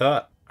never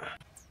thought.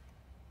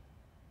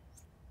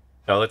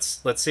 Oh,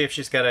 let's see if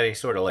she's got any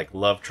sort of like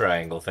love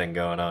triangle thing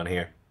going on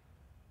here.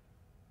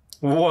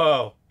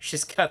 Whoa,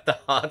 she's got the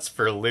hots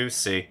for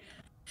Lucy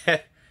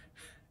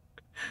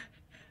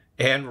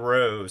and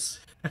Rose.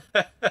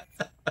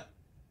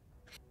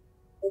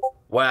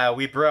 Wow,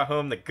 we brought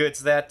home the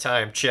goods that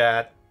time,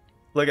 Chad.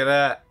 Look at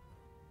that.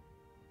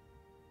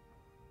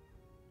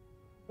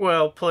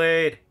 Well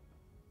played.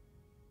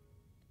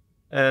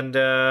 And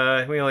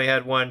we only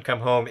had one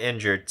come home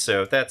injured,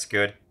 so that's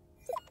good.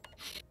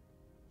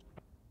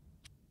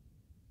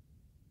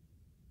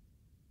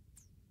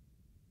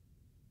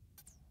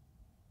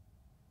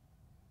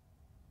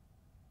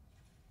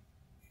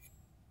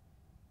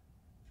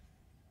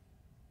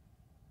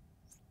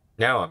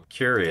 Now I'm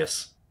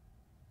curious.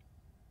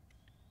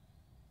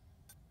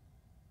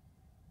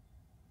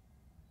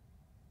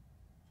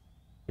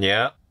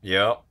 Yeah,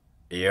 yep,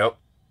 yep.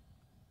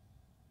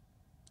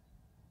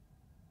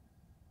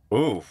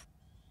 Ooh,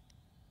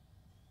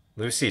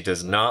 Lucy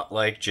does not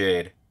like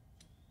Jade.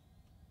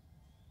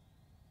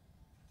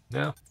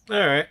 No,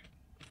 alright.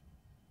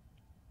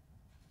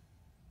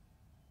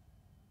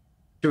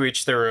 To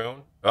each their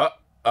own. Oh,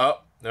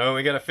 oh, no,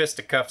 we got a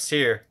fisticuffs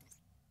here.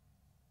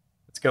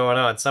 What's going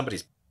on?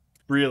 Somebody's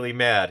really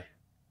mad.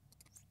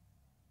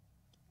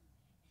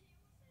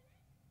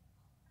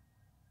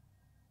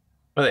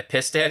 Are they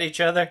pissed at each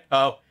other?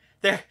 Oh,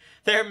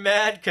 they're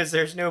mad because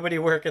there's nobody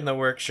working the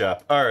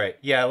workshop. All right,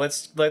 yeah,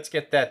 let's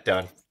get that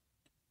done.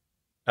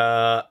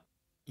 Uh,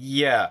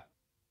 yeah,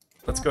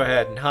 let's go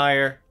ahead and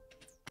hire.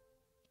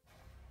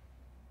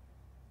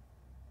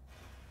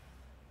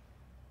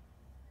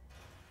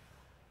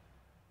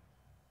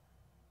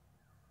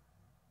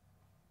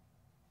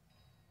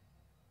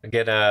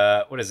 Get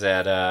what is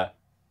that?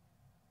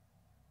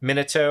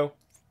 Minato,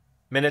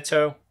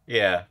 Minato.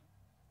 Yeah,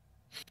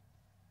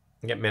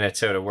 get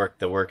Minato to work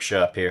the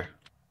workshop here.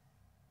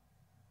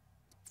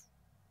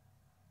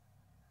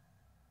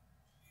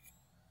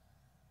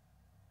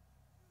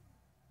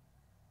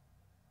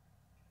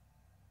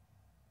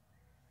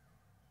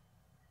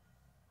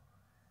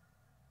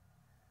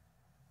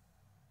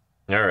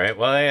 All right,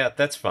 well, yeah,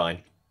 that's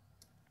fine.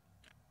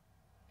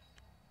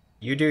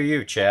 You do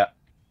you, chap.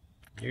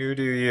 You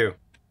do you.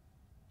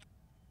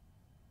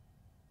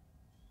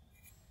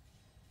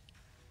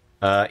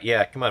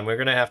 Yeah, come on, we're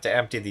gonna have to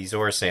empty these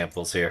ore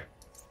samples here.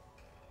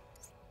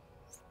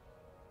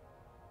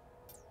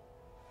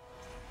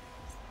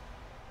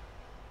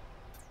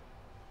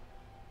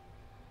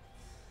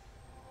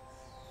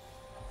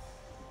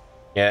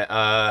 Yeah,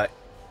 I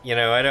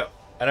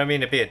don't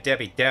mean to be a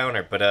Debbie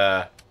Downer,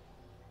 but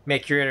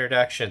make your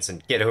introductions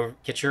and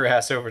get your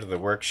ass over to the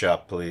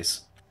workshop,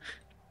 please.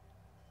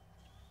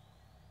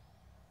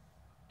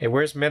 Hey,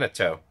 where's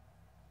Minato?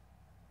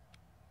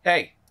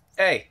 Hey,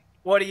 hey,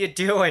 what are you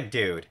doing,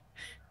 dude?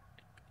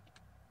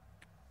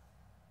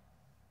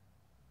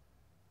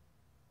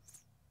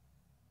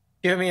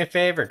 Do me a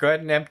favor, go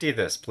ahead and empty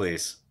this,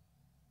 please.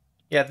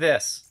 Yeah,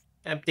 this.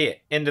 Empty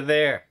it into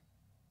there.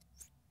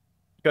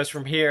 It goes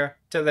from here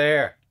to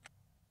there.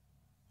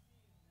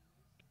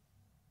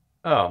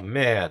 Oh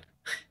man.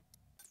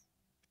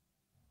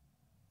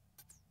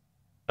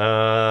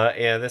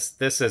 Yeah,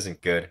 this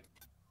isn't good.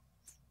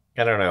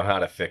 I don't know how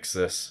to fix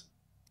this.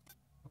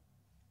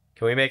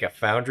 Can we make a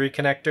foundry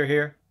connector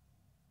here?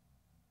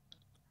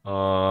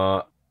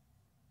 No,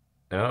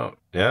 no,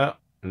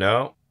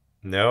 no,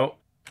 no.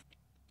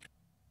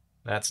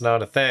 That's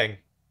not a thing.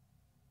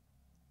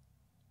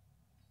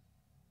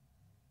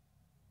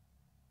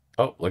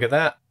 Oh, look at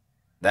that.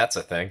 That's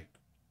a thing.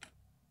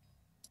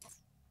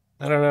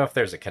 I don't know if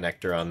there's a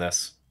connector on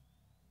this.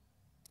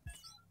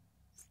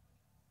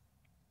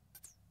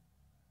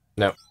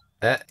 No.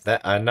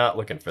 That I'm not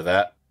looking for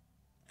that.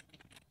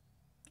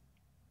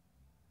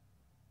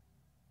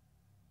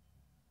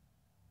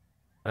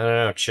 I don't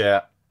know,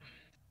 chap.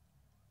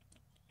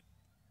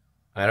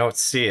 I don't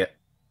see it.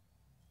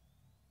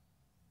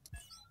 I'm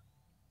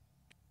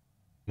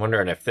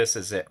wondering if this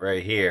is it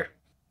right here.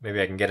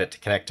 Maybe I can get it to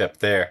connect up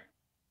there.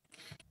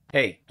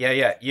 Hey,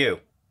 yeah, you.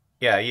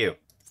 Yeah, you.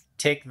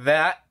 Take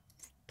that,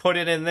 put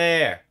it in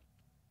there.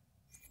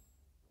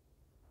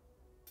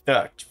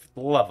 Oh, for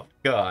the love of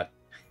God.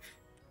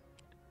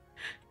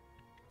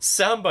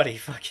 Somebody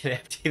fucking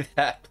empty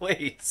that,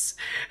 please.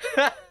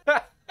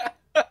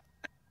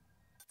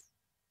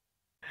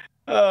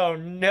 Oh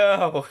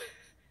no.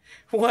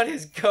 What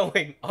is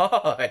going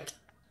on?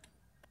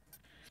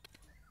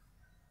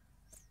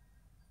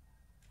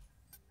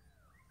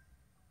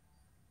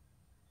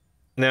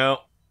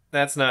 No,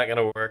 that's not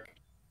gonna work.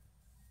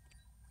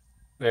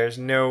 There's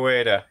no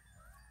way to.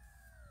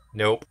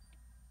 Nope.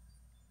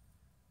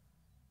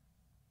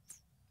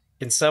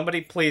 Can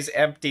somebody please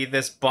empty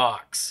this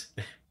box?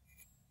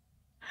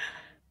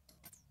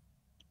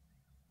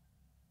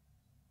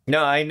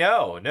 No, I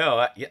know.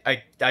 No,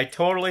 I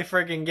totally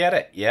friggin' get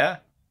it. Yeah.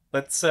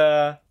 Let's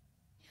I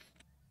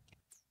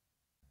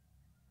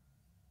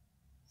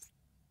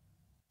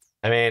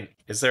mean,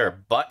 is there a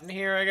button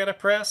here I gotta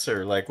press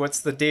or like what's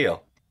the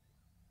deal?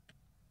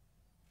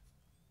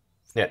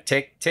 Yeah,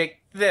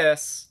 take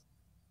this,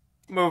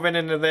 move it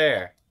into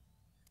there.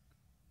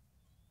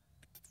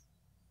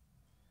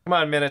 Come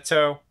on,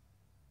 Minato.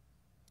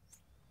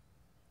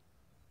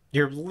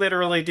 You're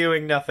literally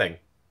doing nothing.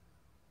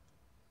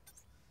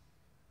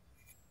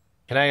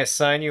 Can I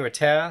assign you a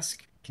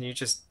task? Can you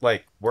just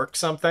like work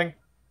something?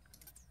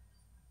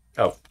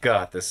 Oh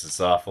God, this is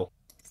awful.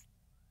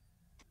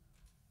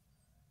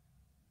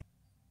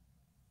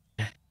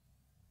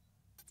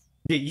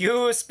 Do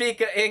you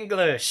speak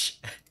English?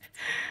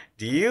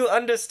 Do you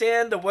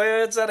understand the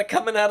words that are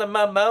coming out of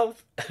my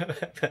mouth?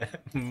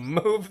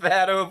 Move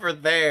that over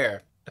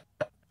there.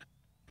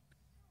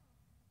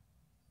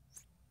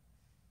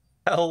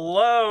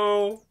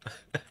 Hello?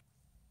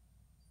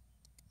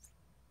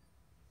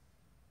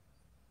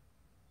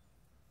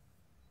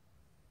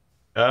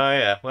 Oh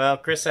yeah, well,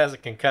 Chris has a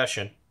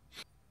concussion.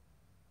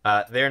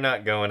 They're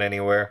not going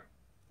anywhere.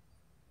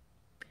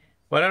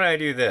 Why don't I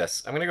do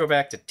this? I'm gonna go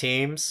back to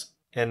teams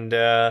and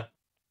oh,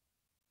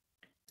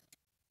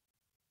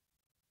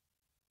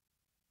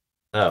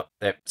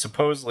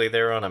 supposedly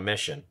they're on a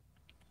mission.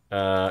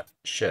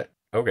 Shit.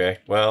 Okay,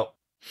 well,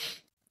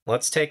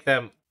 let's take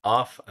them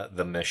off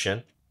the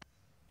mission.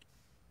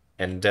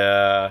 And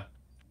yeah,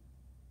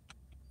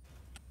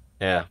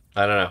 I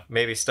don't know.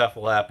 Maybe stuff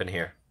will happen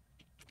here.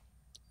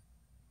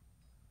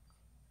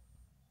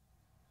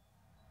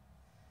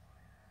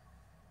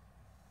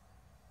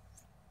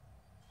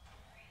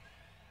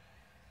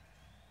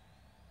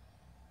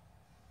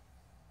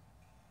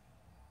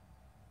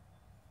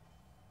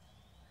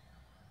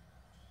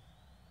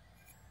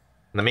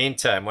 In the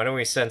meantime, why don't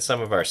we send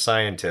some of our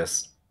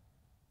scientists?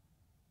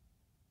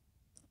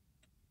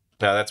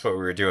 No, that's what we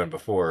were doing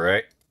before,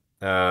 right?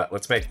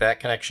 Let's make that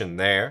connection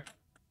there.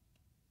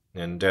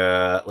 And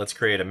let's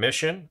create a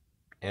mission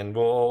and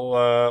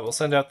we'll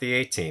send out the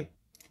A team.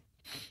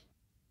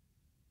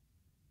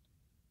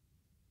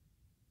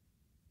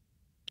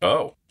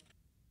 Oh,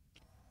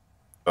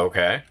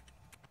 okay.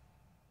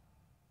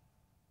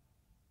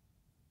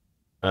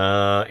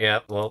 Yeah,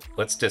 well,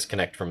 let's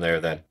disconnect from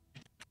there then.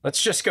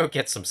 Let's just go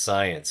get some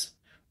science.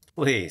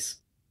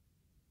 Please.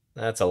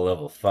 That's a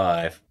level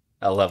 5,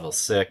 a level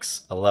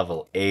 6, a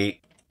level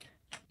 8.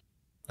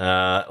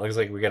 Looks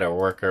like we gotta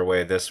work our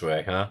way this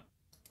way, huh?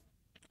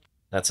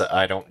 That's a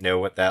I don't know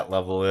what that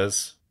level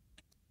is.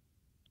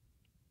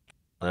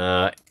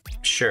 Uh,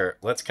 sure.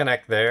 Let's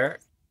connect there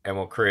and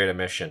we'll create a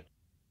mission.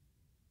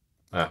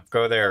 Oh,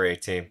 go there,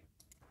 A-Team.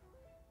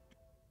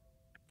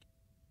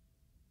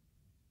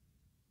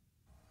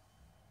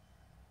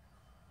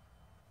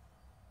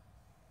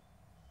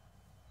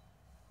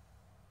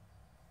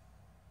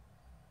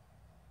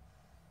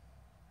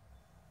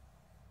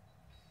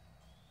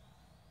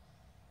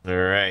 All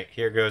right,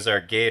 here goes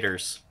our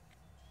gators.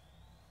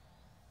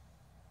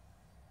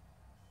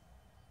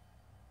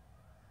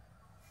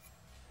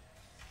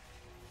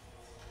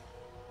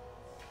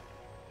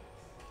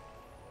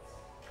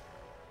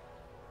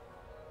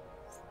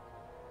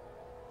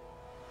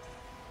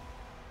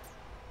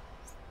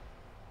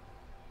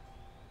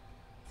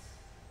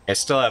 I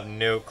still have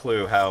no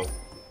clue how...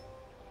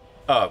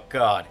 Oh,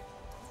 God.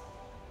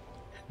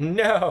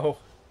 No!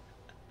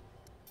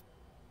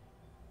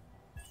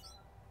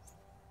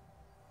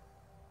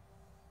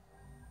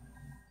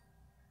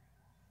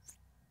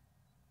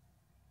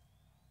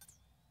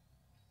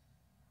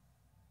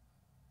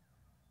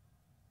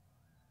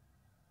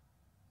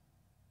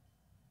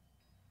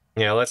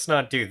 Yeah, let's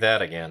not do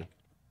that again.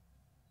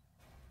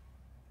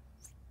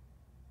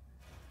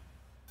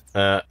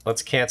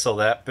 Let's cancel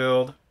that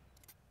build.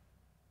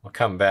 We'll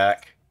come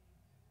back.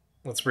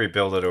 Let's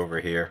rebuild it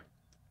over here.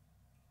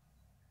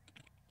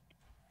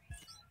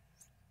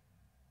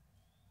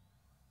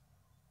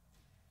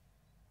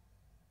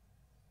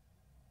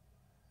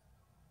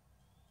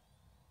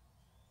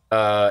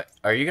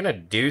 Are you gonna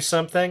do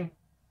something?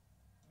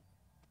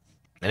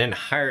 I didn't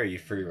hire you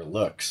for your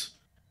looks.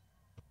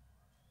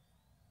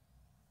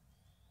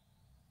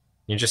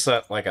 You just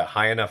at like a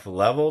high enough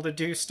level to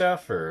do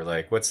stuff, or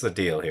like what's the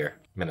deal here,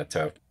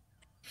 Minato?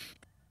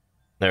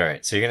 All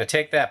right, so you're gonna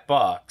take that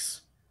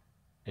box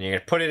and you're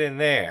gonna put it in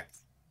there.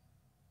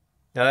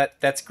 Now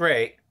that's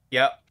great.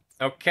 Yep.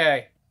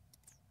 Okay.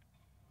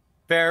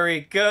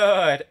 Very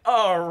good.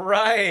 All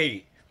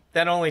right.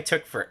 That only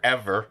took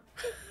forever.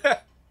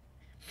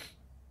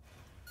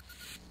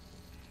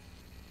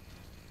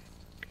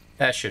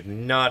 That should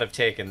not have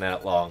taken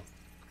that long.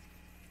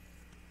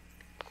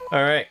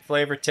 All right,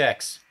 flavor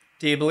text.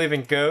 Do you believe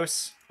in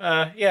ghosts?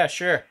 Yeah,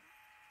 sure.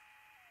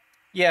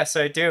 Yes,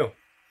 I do.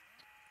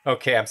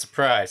 Okay, I'm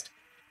surprised.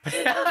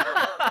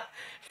 But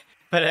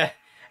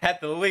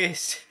at the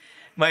least,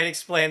 might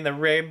explain the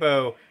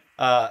rainbow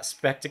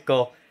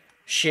spectacle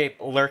shape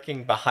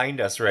lurking behind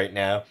us right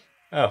now.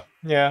 Oh,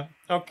 yeah,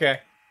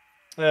 okay.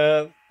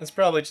 It's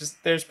probably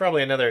just, there's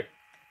probably another.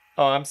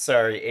 Oh, I'm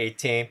sorry,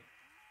 A-Team.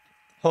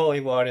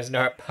 Holy water is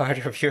not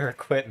part of your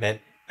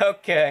equipment.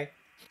 Okay.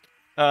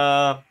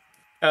 Oh,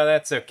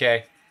 that's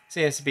okay.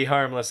 Seems to be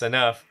harmless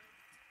enough.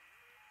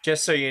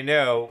 Just so you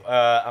know,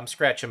 I'm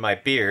scratching my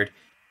beard,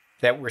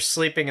 that we're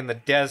sleeping in the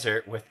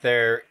desert with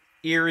their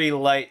eerie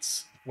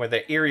lights, where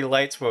the eerie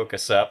lights woke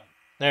us up.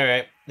 All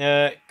right,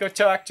 go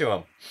talk to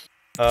them.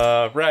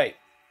 Right.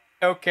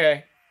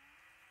 Okay.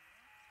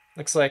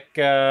 Looks like,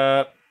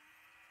 they're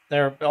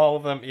all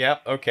of them.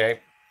 Yep, okay.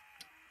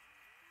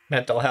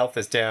 Mental health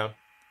is down.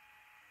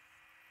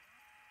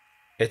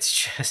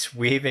 It's just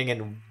weaving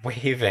and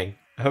waving.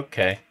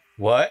 Okay.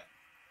 What?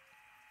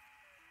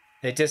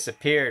 They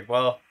disappeared.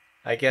 Well,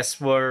 I guess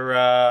we're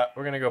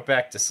gonna go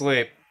back to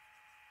sleep.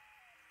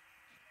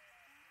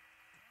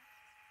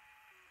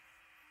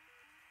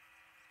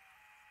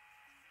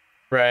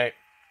 Right.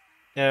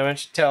 Yeah, why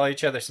don't you tell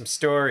each other some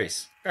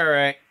stories? All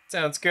right.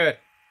 Sounds good.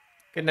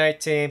 Good night,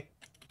 team.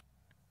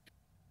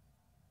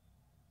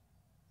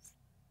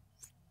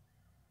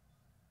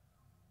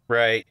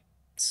 Right.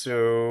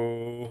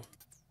 So,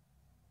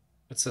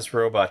 what's this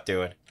robot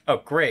doing? Oh,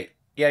 great.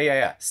 Yeah, yeah,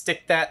 yeah.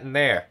 Stick that in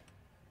there.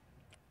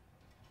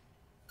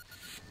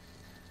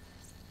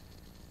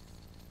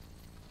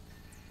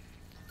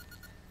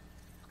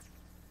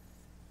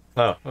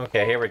 Oh,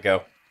 okay. Here we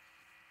go.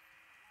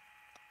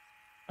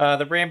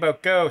 The Rainbow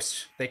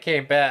Ghost. They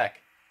came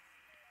back.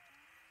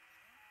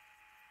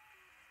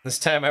 This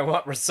time I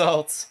want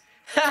results.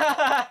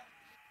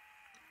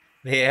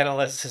 The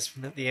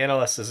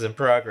analysis is in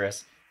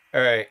progress.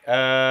 All right.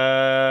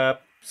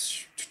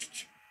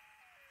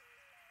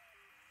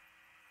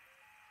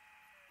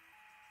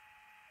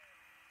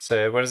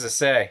 So what does it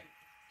say?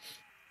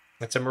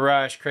 It's a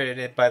mirage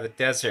created by the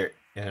desert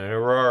in an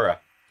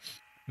aurora,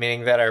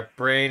 meaning that our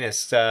brain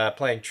is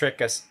playing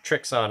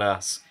tricks on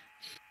us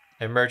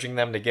and merging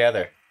them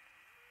together.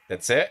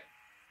 That's it?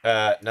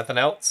 Nothing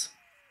else?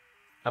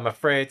 I'm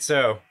afraid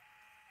so.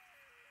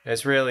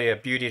 It's really a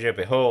beauty to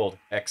behold,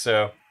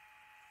 Exo.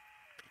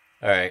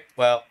 Alright,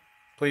 well,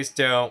 please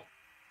don't.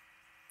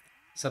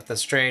 Something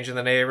strange in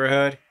the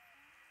neighborhood?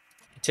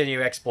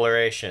 Continue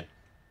exploration.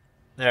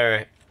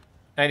 Alright,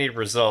 I need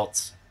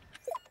results.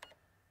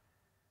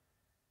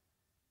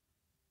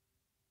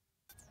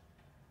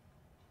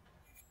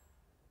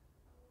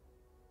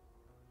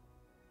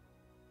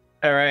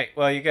 Alright,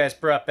 well, you guys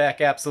brought back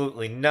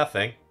absolutely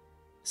nothing.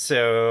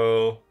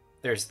 So,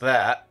 there's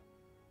that.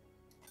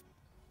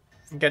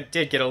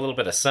 Did get a little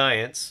bit of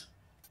science.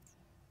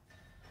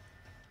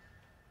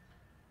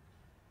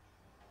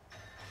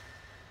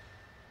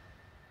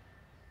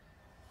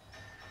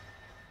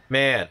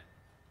 Man.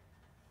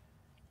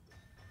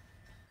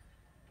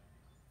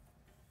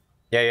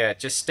 Yeah, yeah,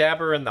 just stab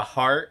her in the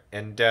heart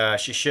and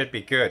she should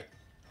be good.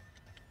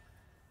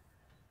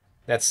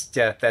 That's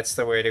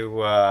the way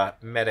to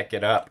medic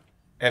it up.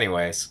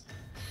 Anyways.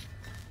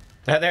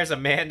 There's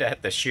Amanda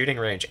at the shooting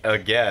range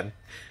again.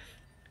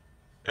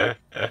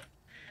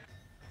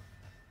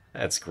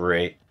 That's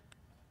great.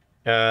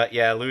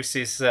 Yeah,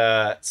 Lucy's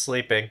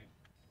sleeping.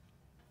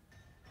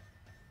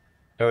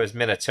 It was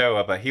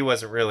Minato, but he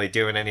wasn't really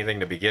doing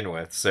anything to begin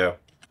with, so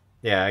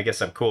yeah, I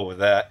guess I'm cool with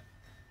that.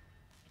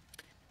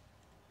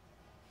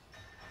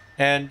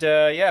 And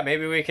yeah,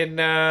 maybe we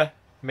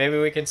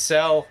can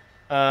sell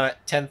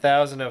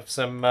 10,000 of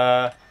some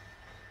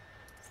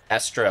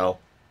Estrel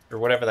or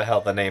whatever the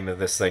hell the name of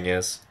this thing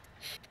is.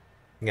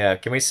 Yeah,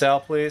 can we sell,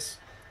 please?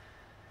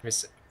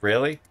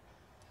 Really?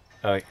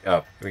 Oh,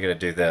 we're gonna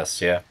do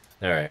this, yeah.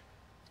 All right.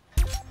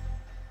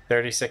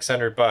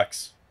 3,600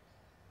 bucks.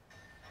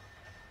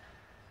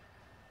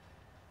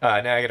 Now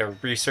I gotta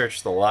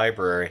research the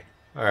library.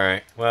 All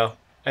right. Well,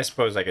 I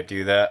suppose I could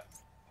do that.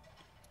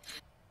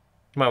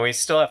 Come on, we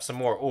still have some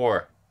more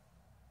ore.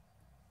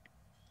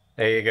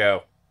 There you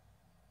go.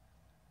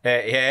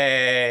 Hey,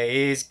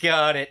 hey, he's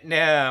got it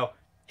now.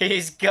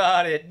 He's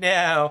got it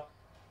now.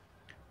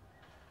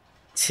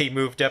 He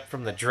moved up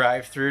from the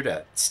drive-through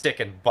to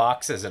sticking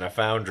boxes in a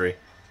foundry.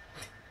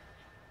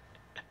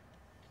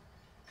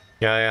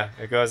 Yeah,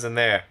 yeah, it goes in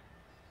there.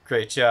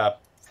 Great job.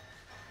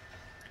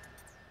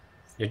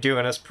 You're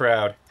doing us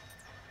proud.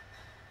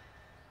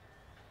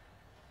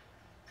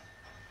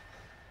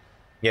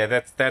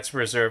 Yeah, that's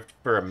reserved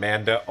for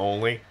Amanda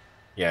only.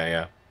 Yeah,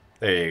 yeah.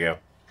 There you go.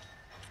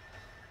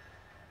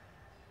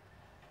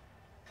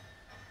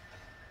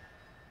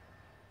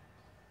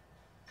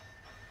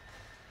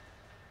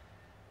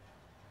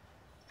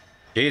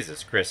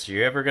 Jesus, Chris,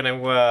 you ever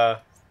gonna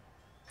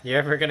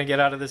get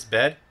out of this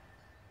bed?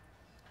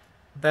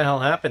 What the hell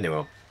happened to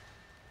him?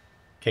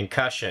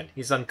 Concussion.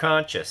 He's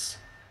unconscious.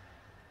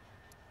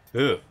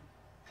 Ooh.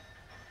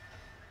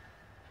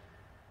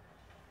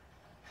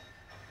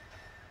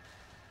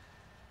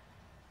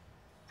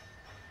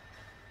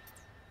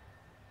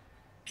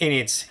 He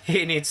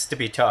needs to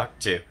be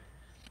talked to.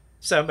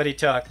 Somebody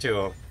talk to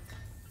him.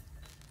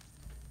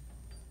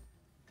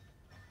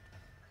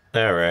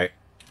 All right.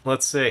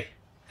 Let's see.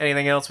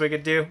 Anything else we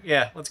could do?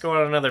 Yeah, let's go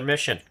on another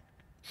mission.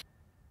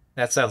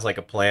 That sounds like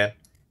a plan.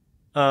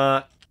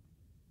 Uh,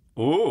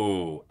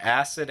 ooh,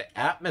 acid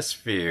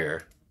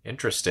atmosphere.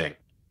 Interesting.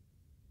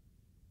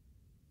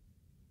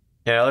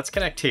 Yeah, let's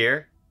connect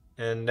here.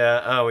 And,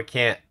 oh, we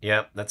can't.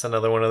 Yep, that's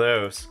another one of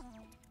those.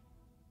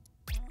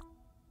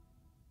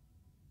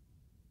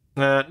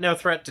 No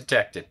threat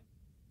detected.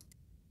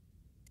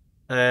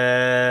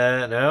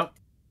 No.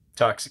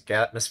 Toxic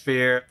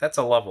atmosphere. That's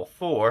a level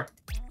 4.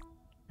 Can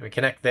we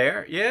connect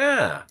there?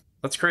 Yeah.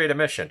 Let's create a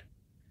mission.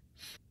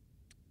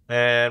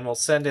 And we'll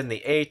send in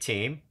the A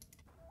team.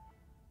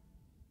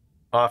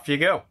 Off you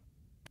go.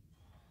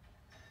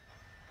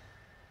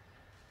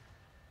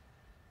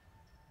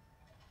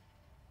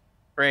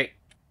 Great.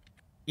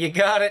 You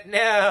got it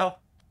now.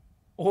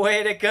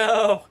 Way to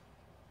go.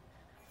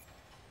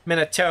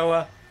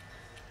 Minato.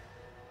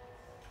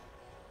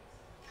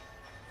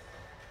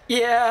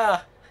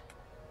 Yeah.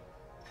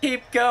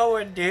 Keep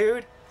going,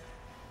 dude.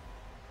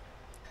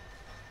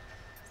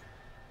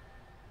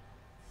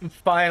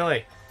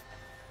 Finally.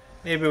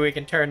 Maybe we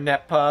can turn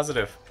net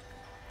positive.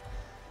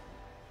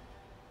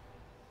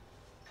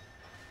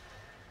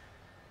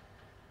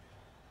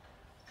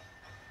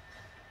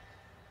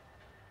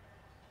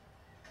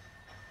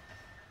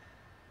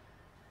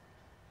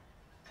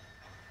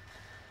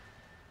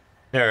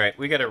 Alright,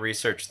 we gotta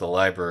research the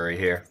library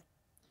here.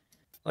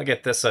 I'll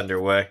get this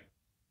underway.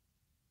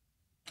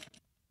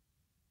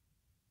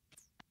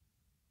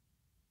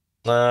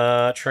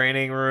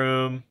 Training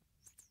room.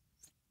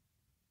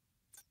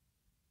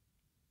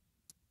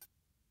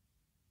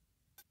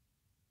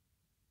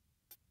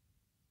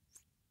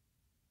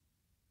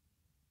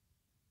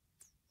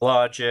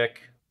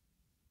 Logic.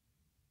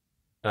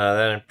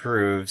 That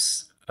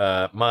improves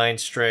mind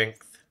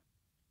strength.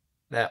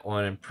 That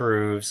one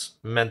improves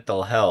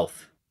mental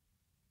health.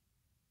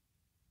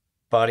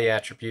 Body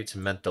attributes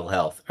and mental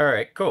health.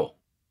 Alright, cool.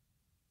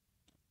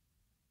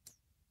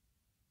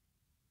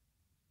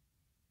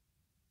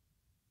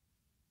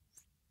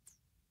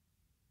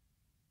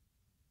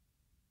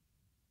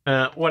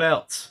 What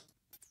else?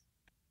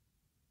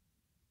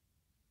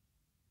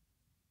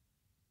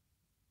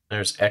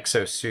 There's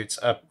exosuits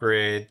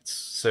upgrades,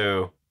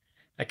 so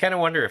I kind of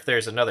wonder if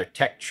there's another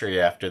tech tree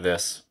after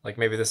this. Like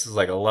maybe this is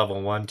like a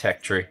level 1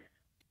 tech tree.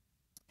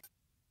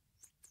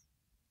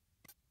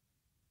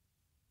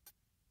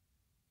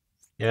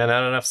 Yeah,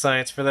 not enough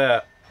science for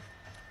that.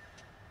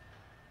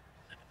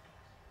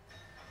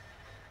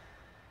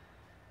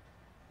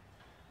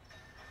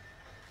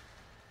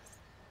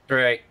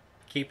 Right,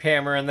 keep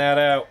hammering that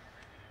out.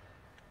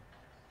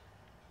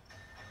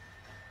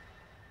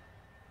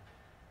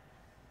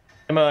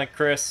 Come on,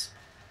 Chris.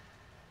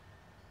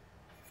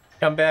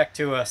 Come back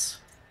to us.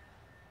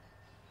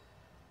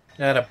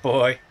 Atta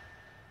boy.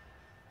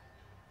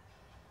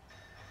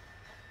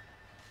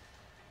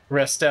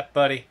 Rest up,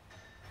 buddy.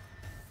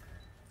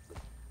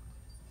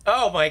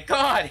 Oh my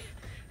god!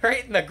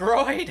 Right in the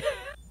groin!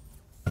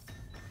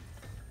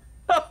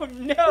 Oh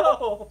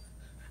no!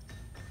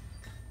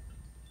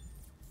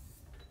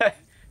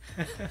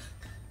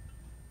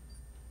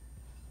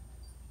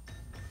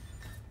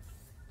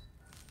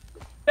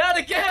 Not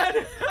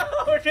again!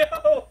 Oh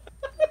no!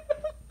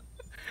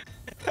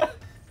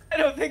 I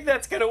don't think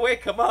that's gonna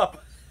wake him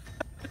up.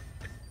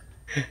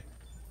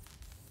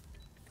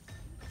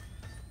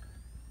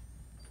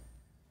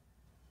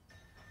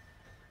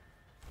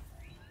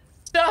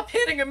 Stop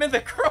hitting him in the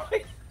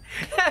groin!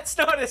 That's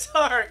not his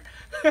heart!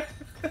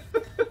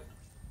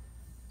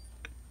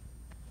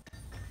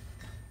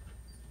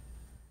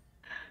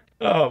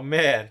 Oh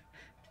man.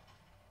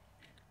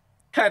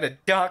 Kind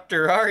of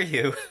doctor are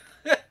you?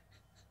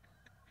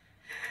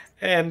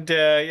 And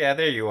yeah,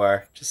 there you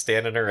are. Just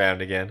standing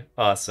around again.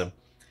 Awesome.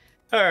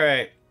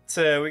 Alright,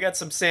 so we got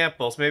some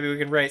samples. Maybe we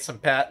can write some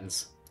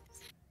patents.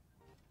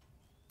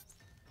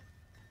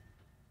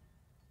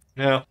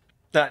 No,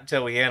 not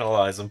until we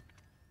analyze them.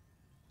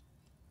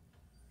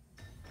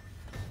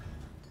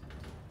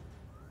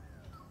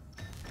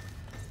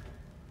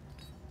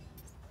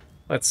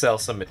 Let's sell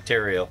some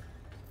material.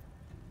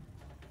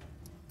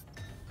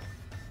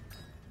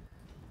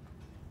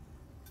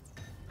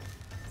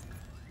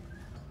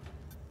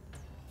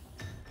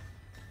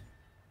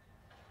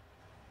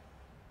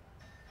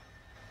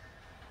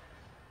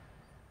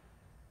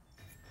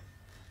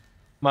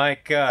 My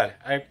God,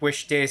 I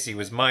wish Daisy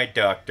was my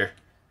doctor.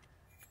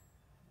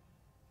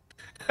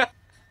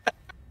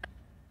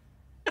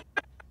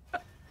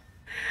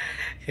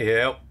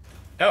 Yep.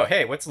 Oh,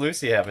 hey, what's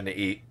Lucy having to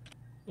eat?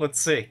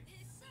 Let's see.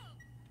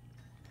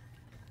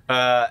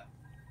 Uh,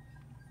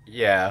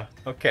 yeah.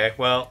 Okay,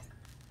 well,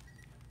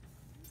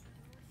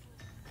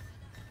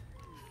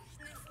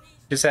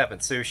 just having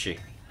sushi.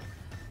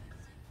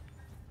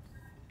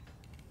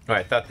 Oh,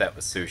 I thought that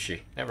was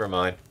sushi. Never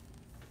mind.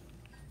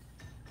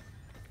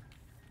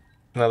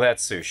 No,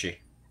 that's sushi.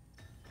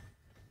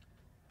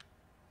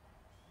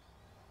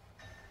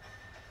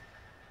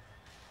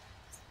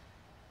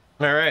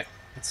 Alright,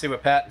 let's see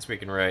what patents we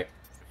can write.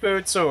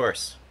 Food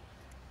source.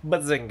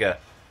 Bazinga.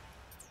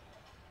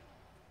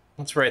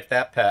 Let's write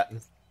that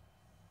patent.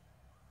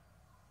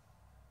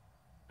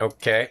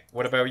 Okay,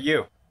 what about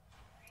you?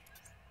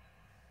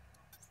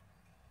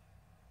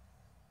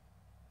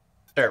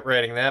 Start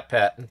writing that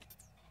patent.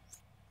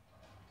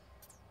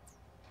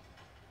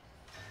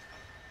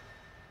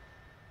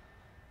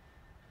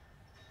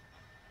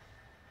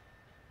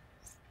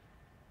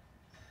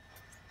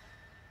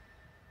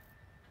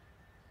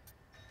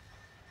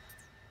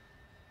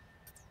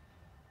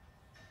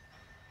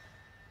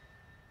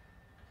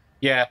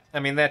 Yeah, I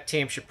mean, that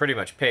team should pretty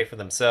much pay for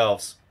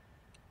themselves.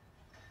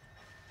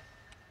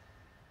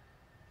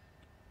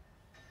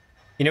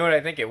 You know what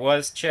I think it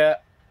was,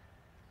 chat?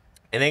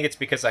 I think it's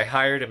because I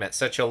hired him at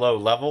such a low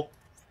level.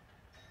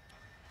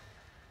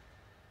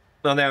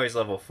 Well, now he's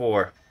level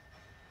 4.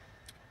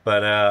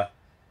 But,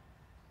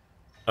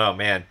 oh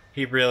man,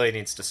 he really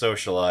needs to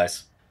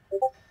socialize.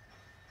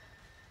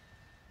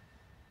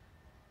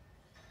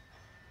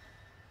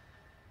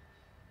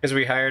 Because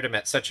we hired him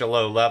at such a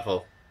low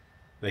level.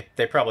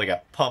 They probably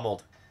got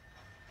pummeled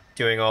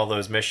doing all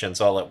those missions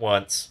all at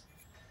once.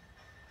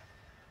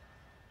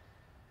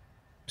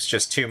 It's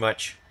just too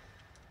much.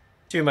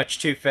 Too much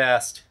too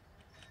fast.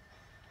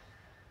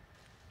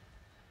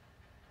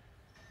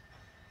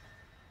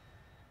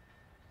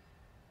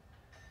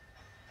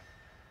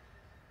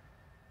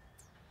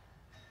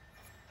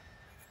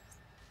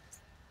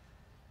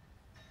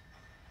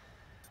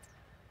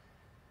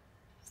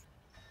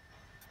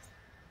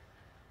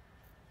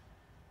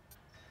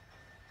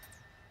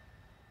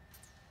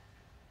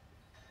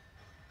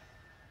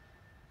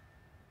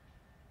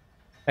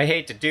 I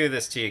hate to do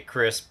this to you,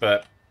 Chris,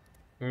 but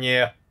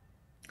yeah,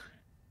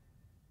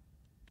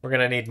 we're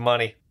gonna need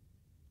money.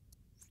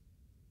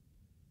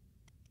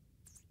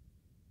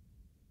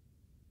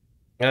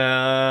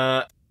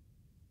 Uh,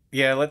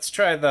 yeah, let's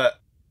try the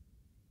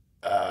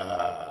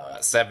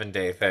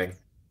 7-day thing.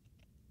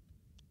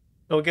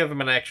 We'll give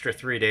him an extra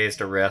 3 days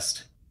to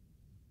rest.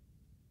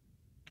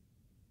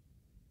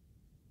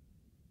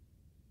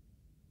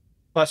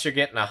 Plus, you're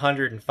getting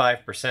 105%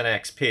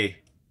 XP.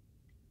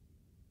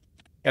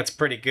 That's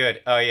pretty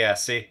good. Oh yeah,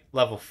 see?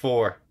 Level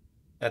 4.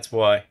 That's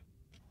why.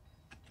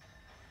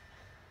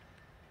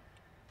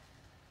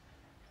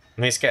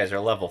 And these guys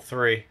are level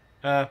 3.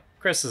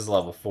 Chris is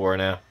level 4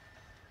 now.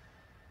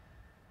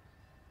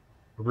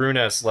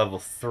 Runa's level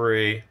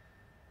 3.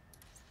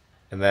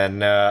 And then,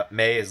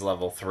 May is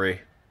level 3.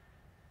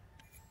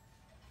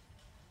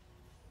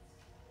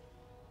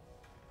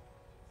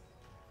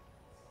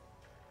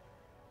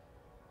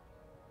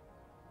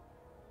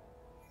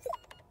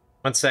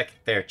 One second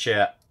there,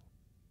 chat.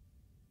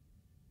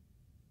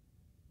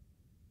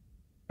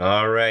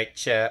 Alright,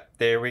 chat.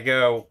 There we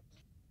go.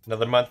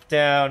 Another month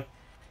down.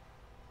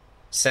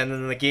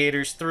 Sending the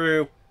gators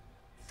through.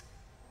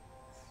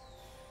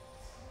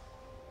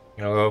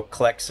 Gonna go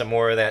collect some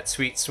more of that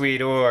sweet,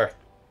 sweet ore.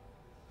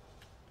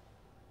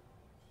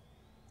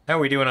 How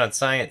are we doing on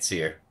science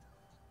here?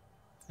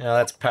 Now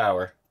that's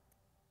power.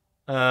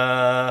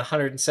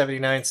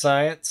 179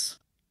 science.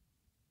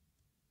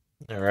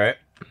 Alright.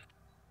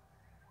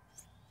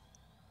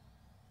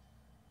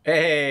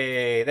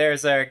 Hey,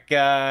 there's our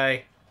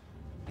guy.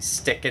 He's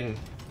sticking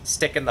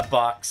the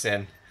box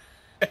in.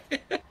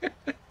 Get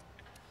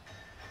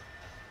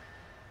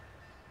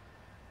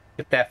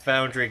that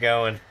foundry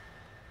going.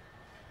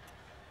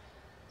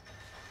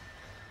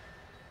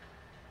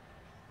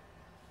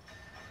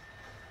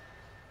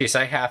 Jeez,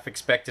 I half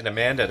expected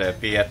Amanda to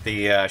be at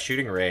the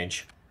shooting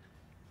range.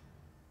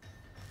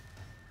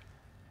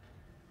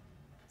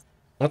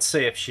 Let's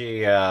see if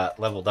she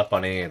leveled up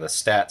on any of the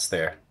stats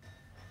there.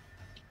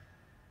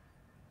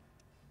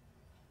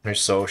 Her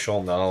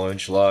social,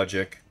 knowledge,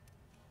 logic.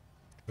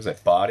 Was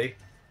it body?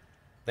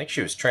 I think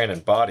she was training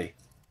body.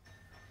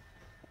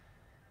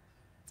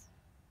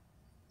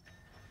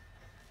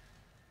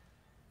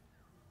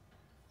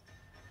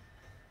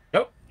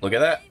 Oh, look at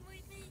that.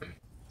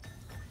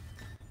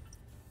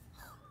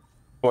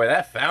 Boy,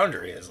 that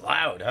foundry is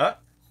loud, huh?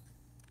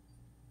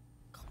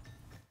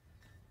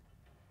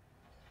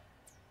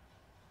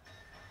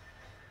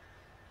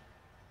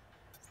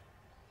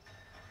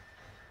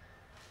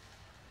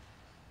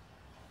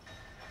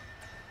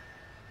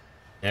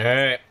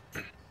 Alright.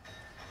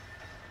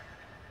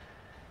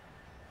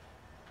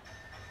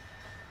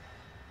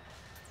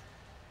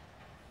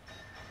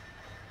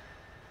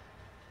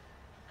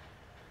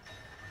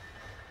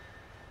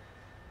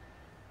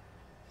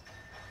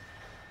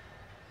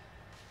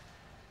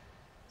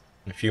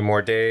 A few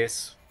more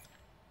days.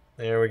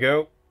 There we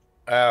go.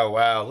 Oh,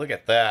 wow. Look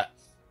at that.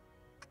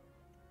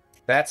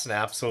 That's an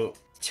absolute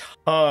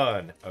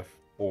ton of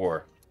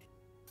ore.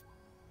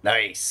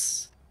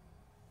 Nice.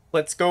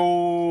 Let's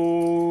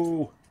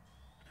go.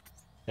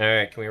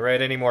 Alright, can we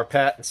write any more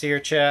patents here,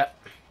 chat?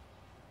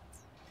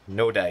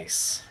 No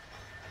dice.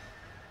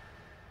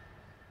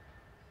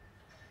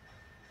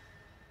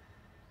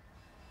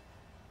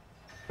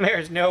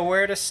 There's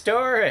nowhere to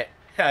store it.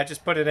 I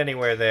just put it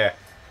anywhere there.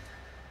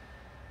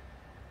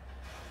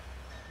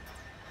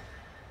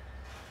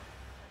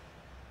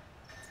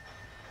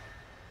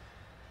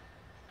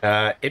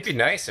 It'd be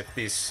nice if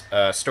these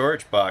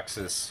storage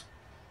boxes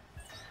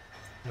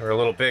were a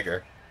little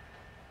bigger.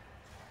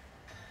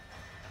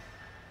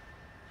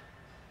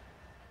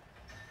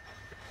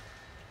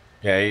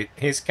 Yeah,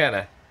 he's kind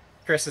of...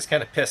 Chris is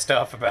kind of pissed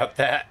off about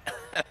that.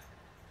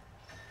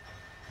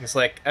 He's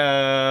like,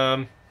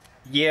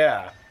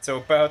 yeah, so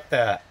about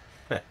that.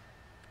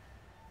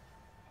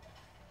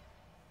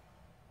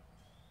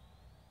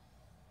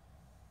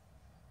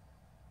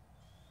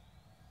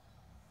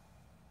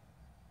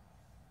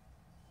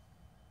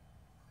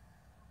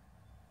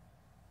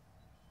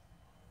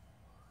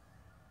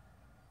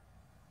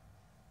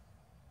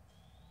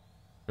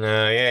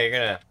 Yeah,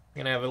 you're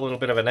gonna have a little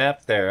bit of a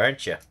nap there,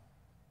 aren't you?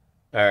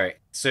 All right,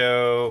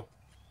 so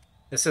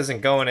this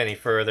isn't going any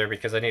further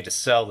because I need to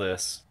sell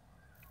this.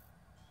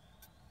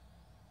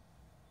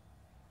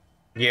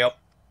 Yep,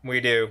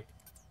 we do.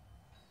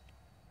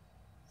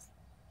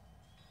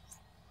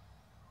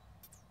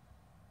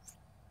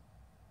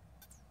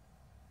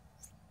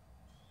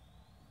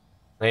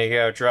 There you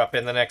go, drop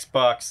in the next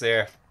box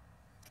there.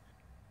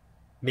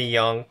 Me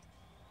young.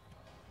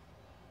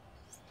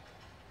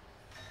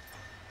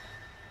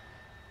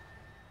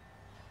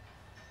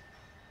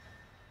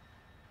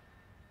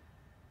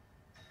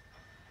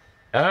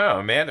 Oh,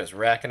 Amanda's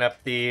racking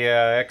up the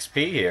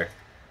XP here.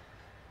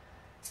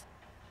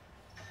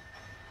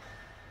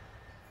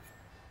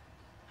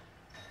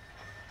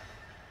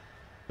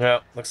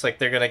 Well, looks like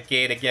they're gonna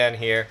gate again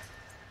here.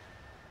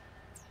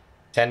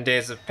 10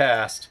 days have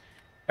passed.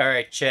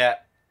 Alright,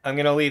 chat. I'm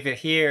gonna leave it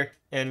here,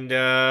 and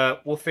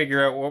we'll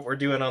figure out what we're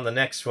doing on the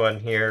next one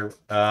here.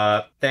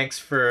 Thanks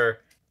for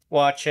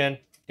watching.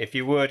 If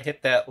you would,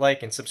 hit that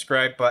like and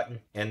subscribe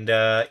button. And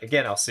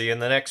again, I'll see you in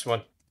the next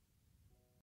one.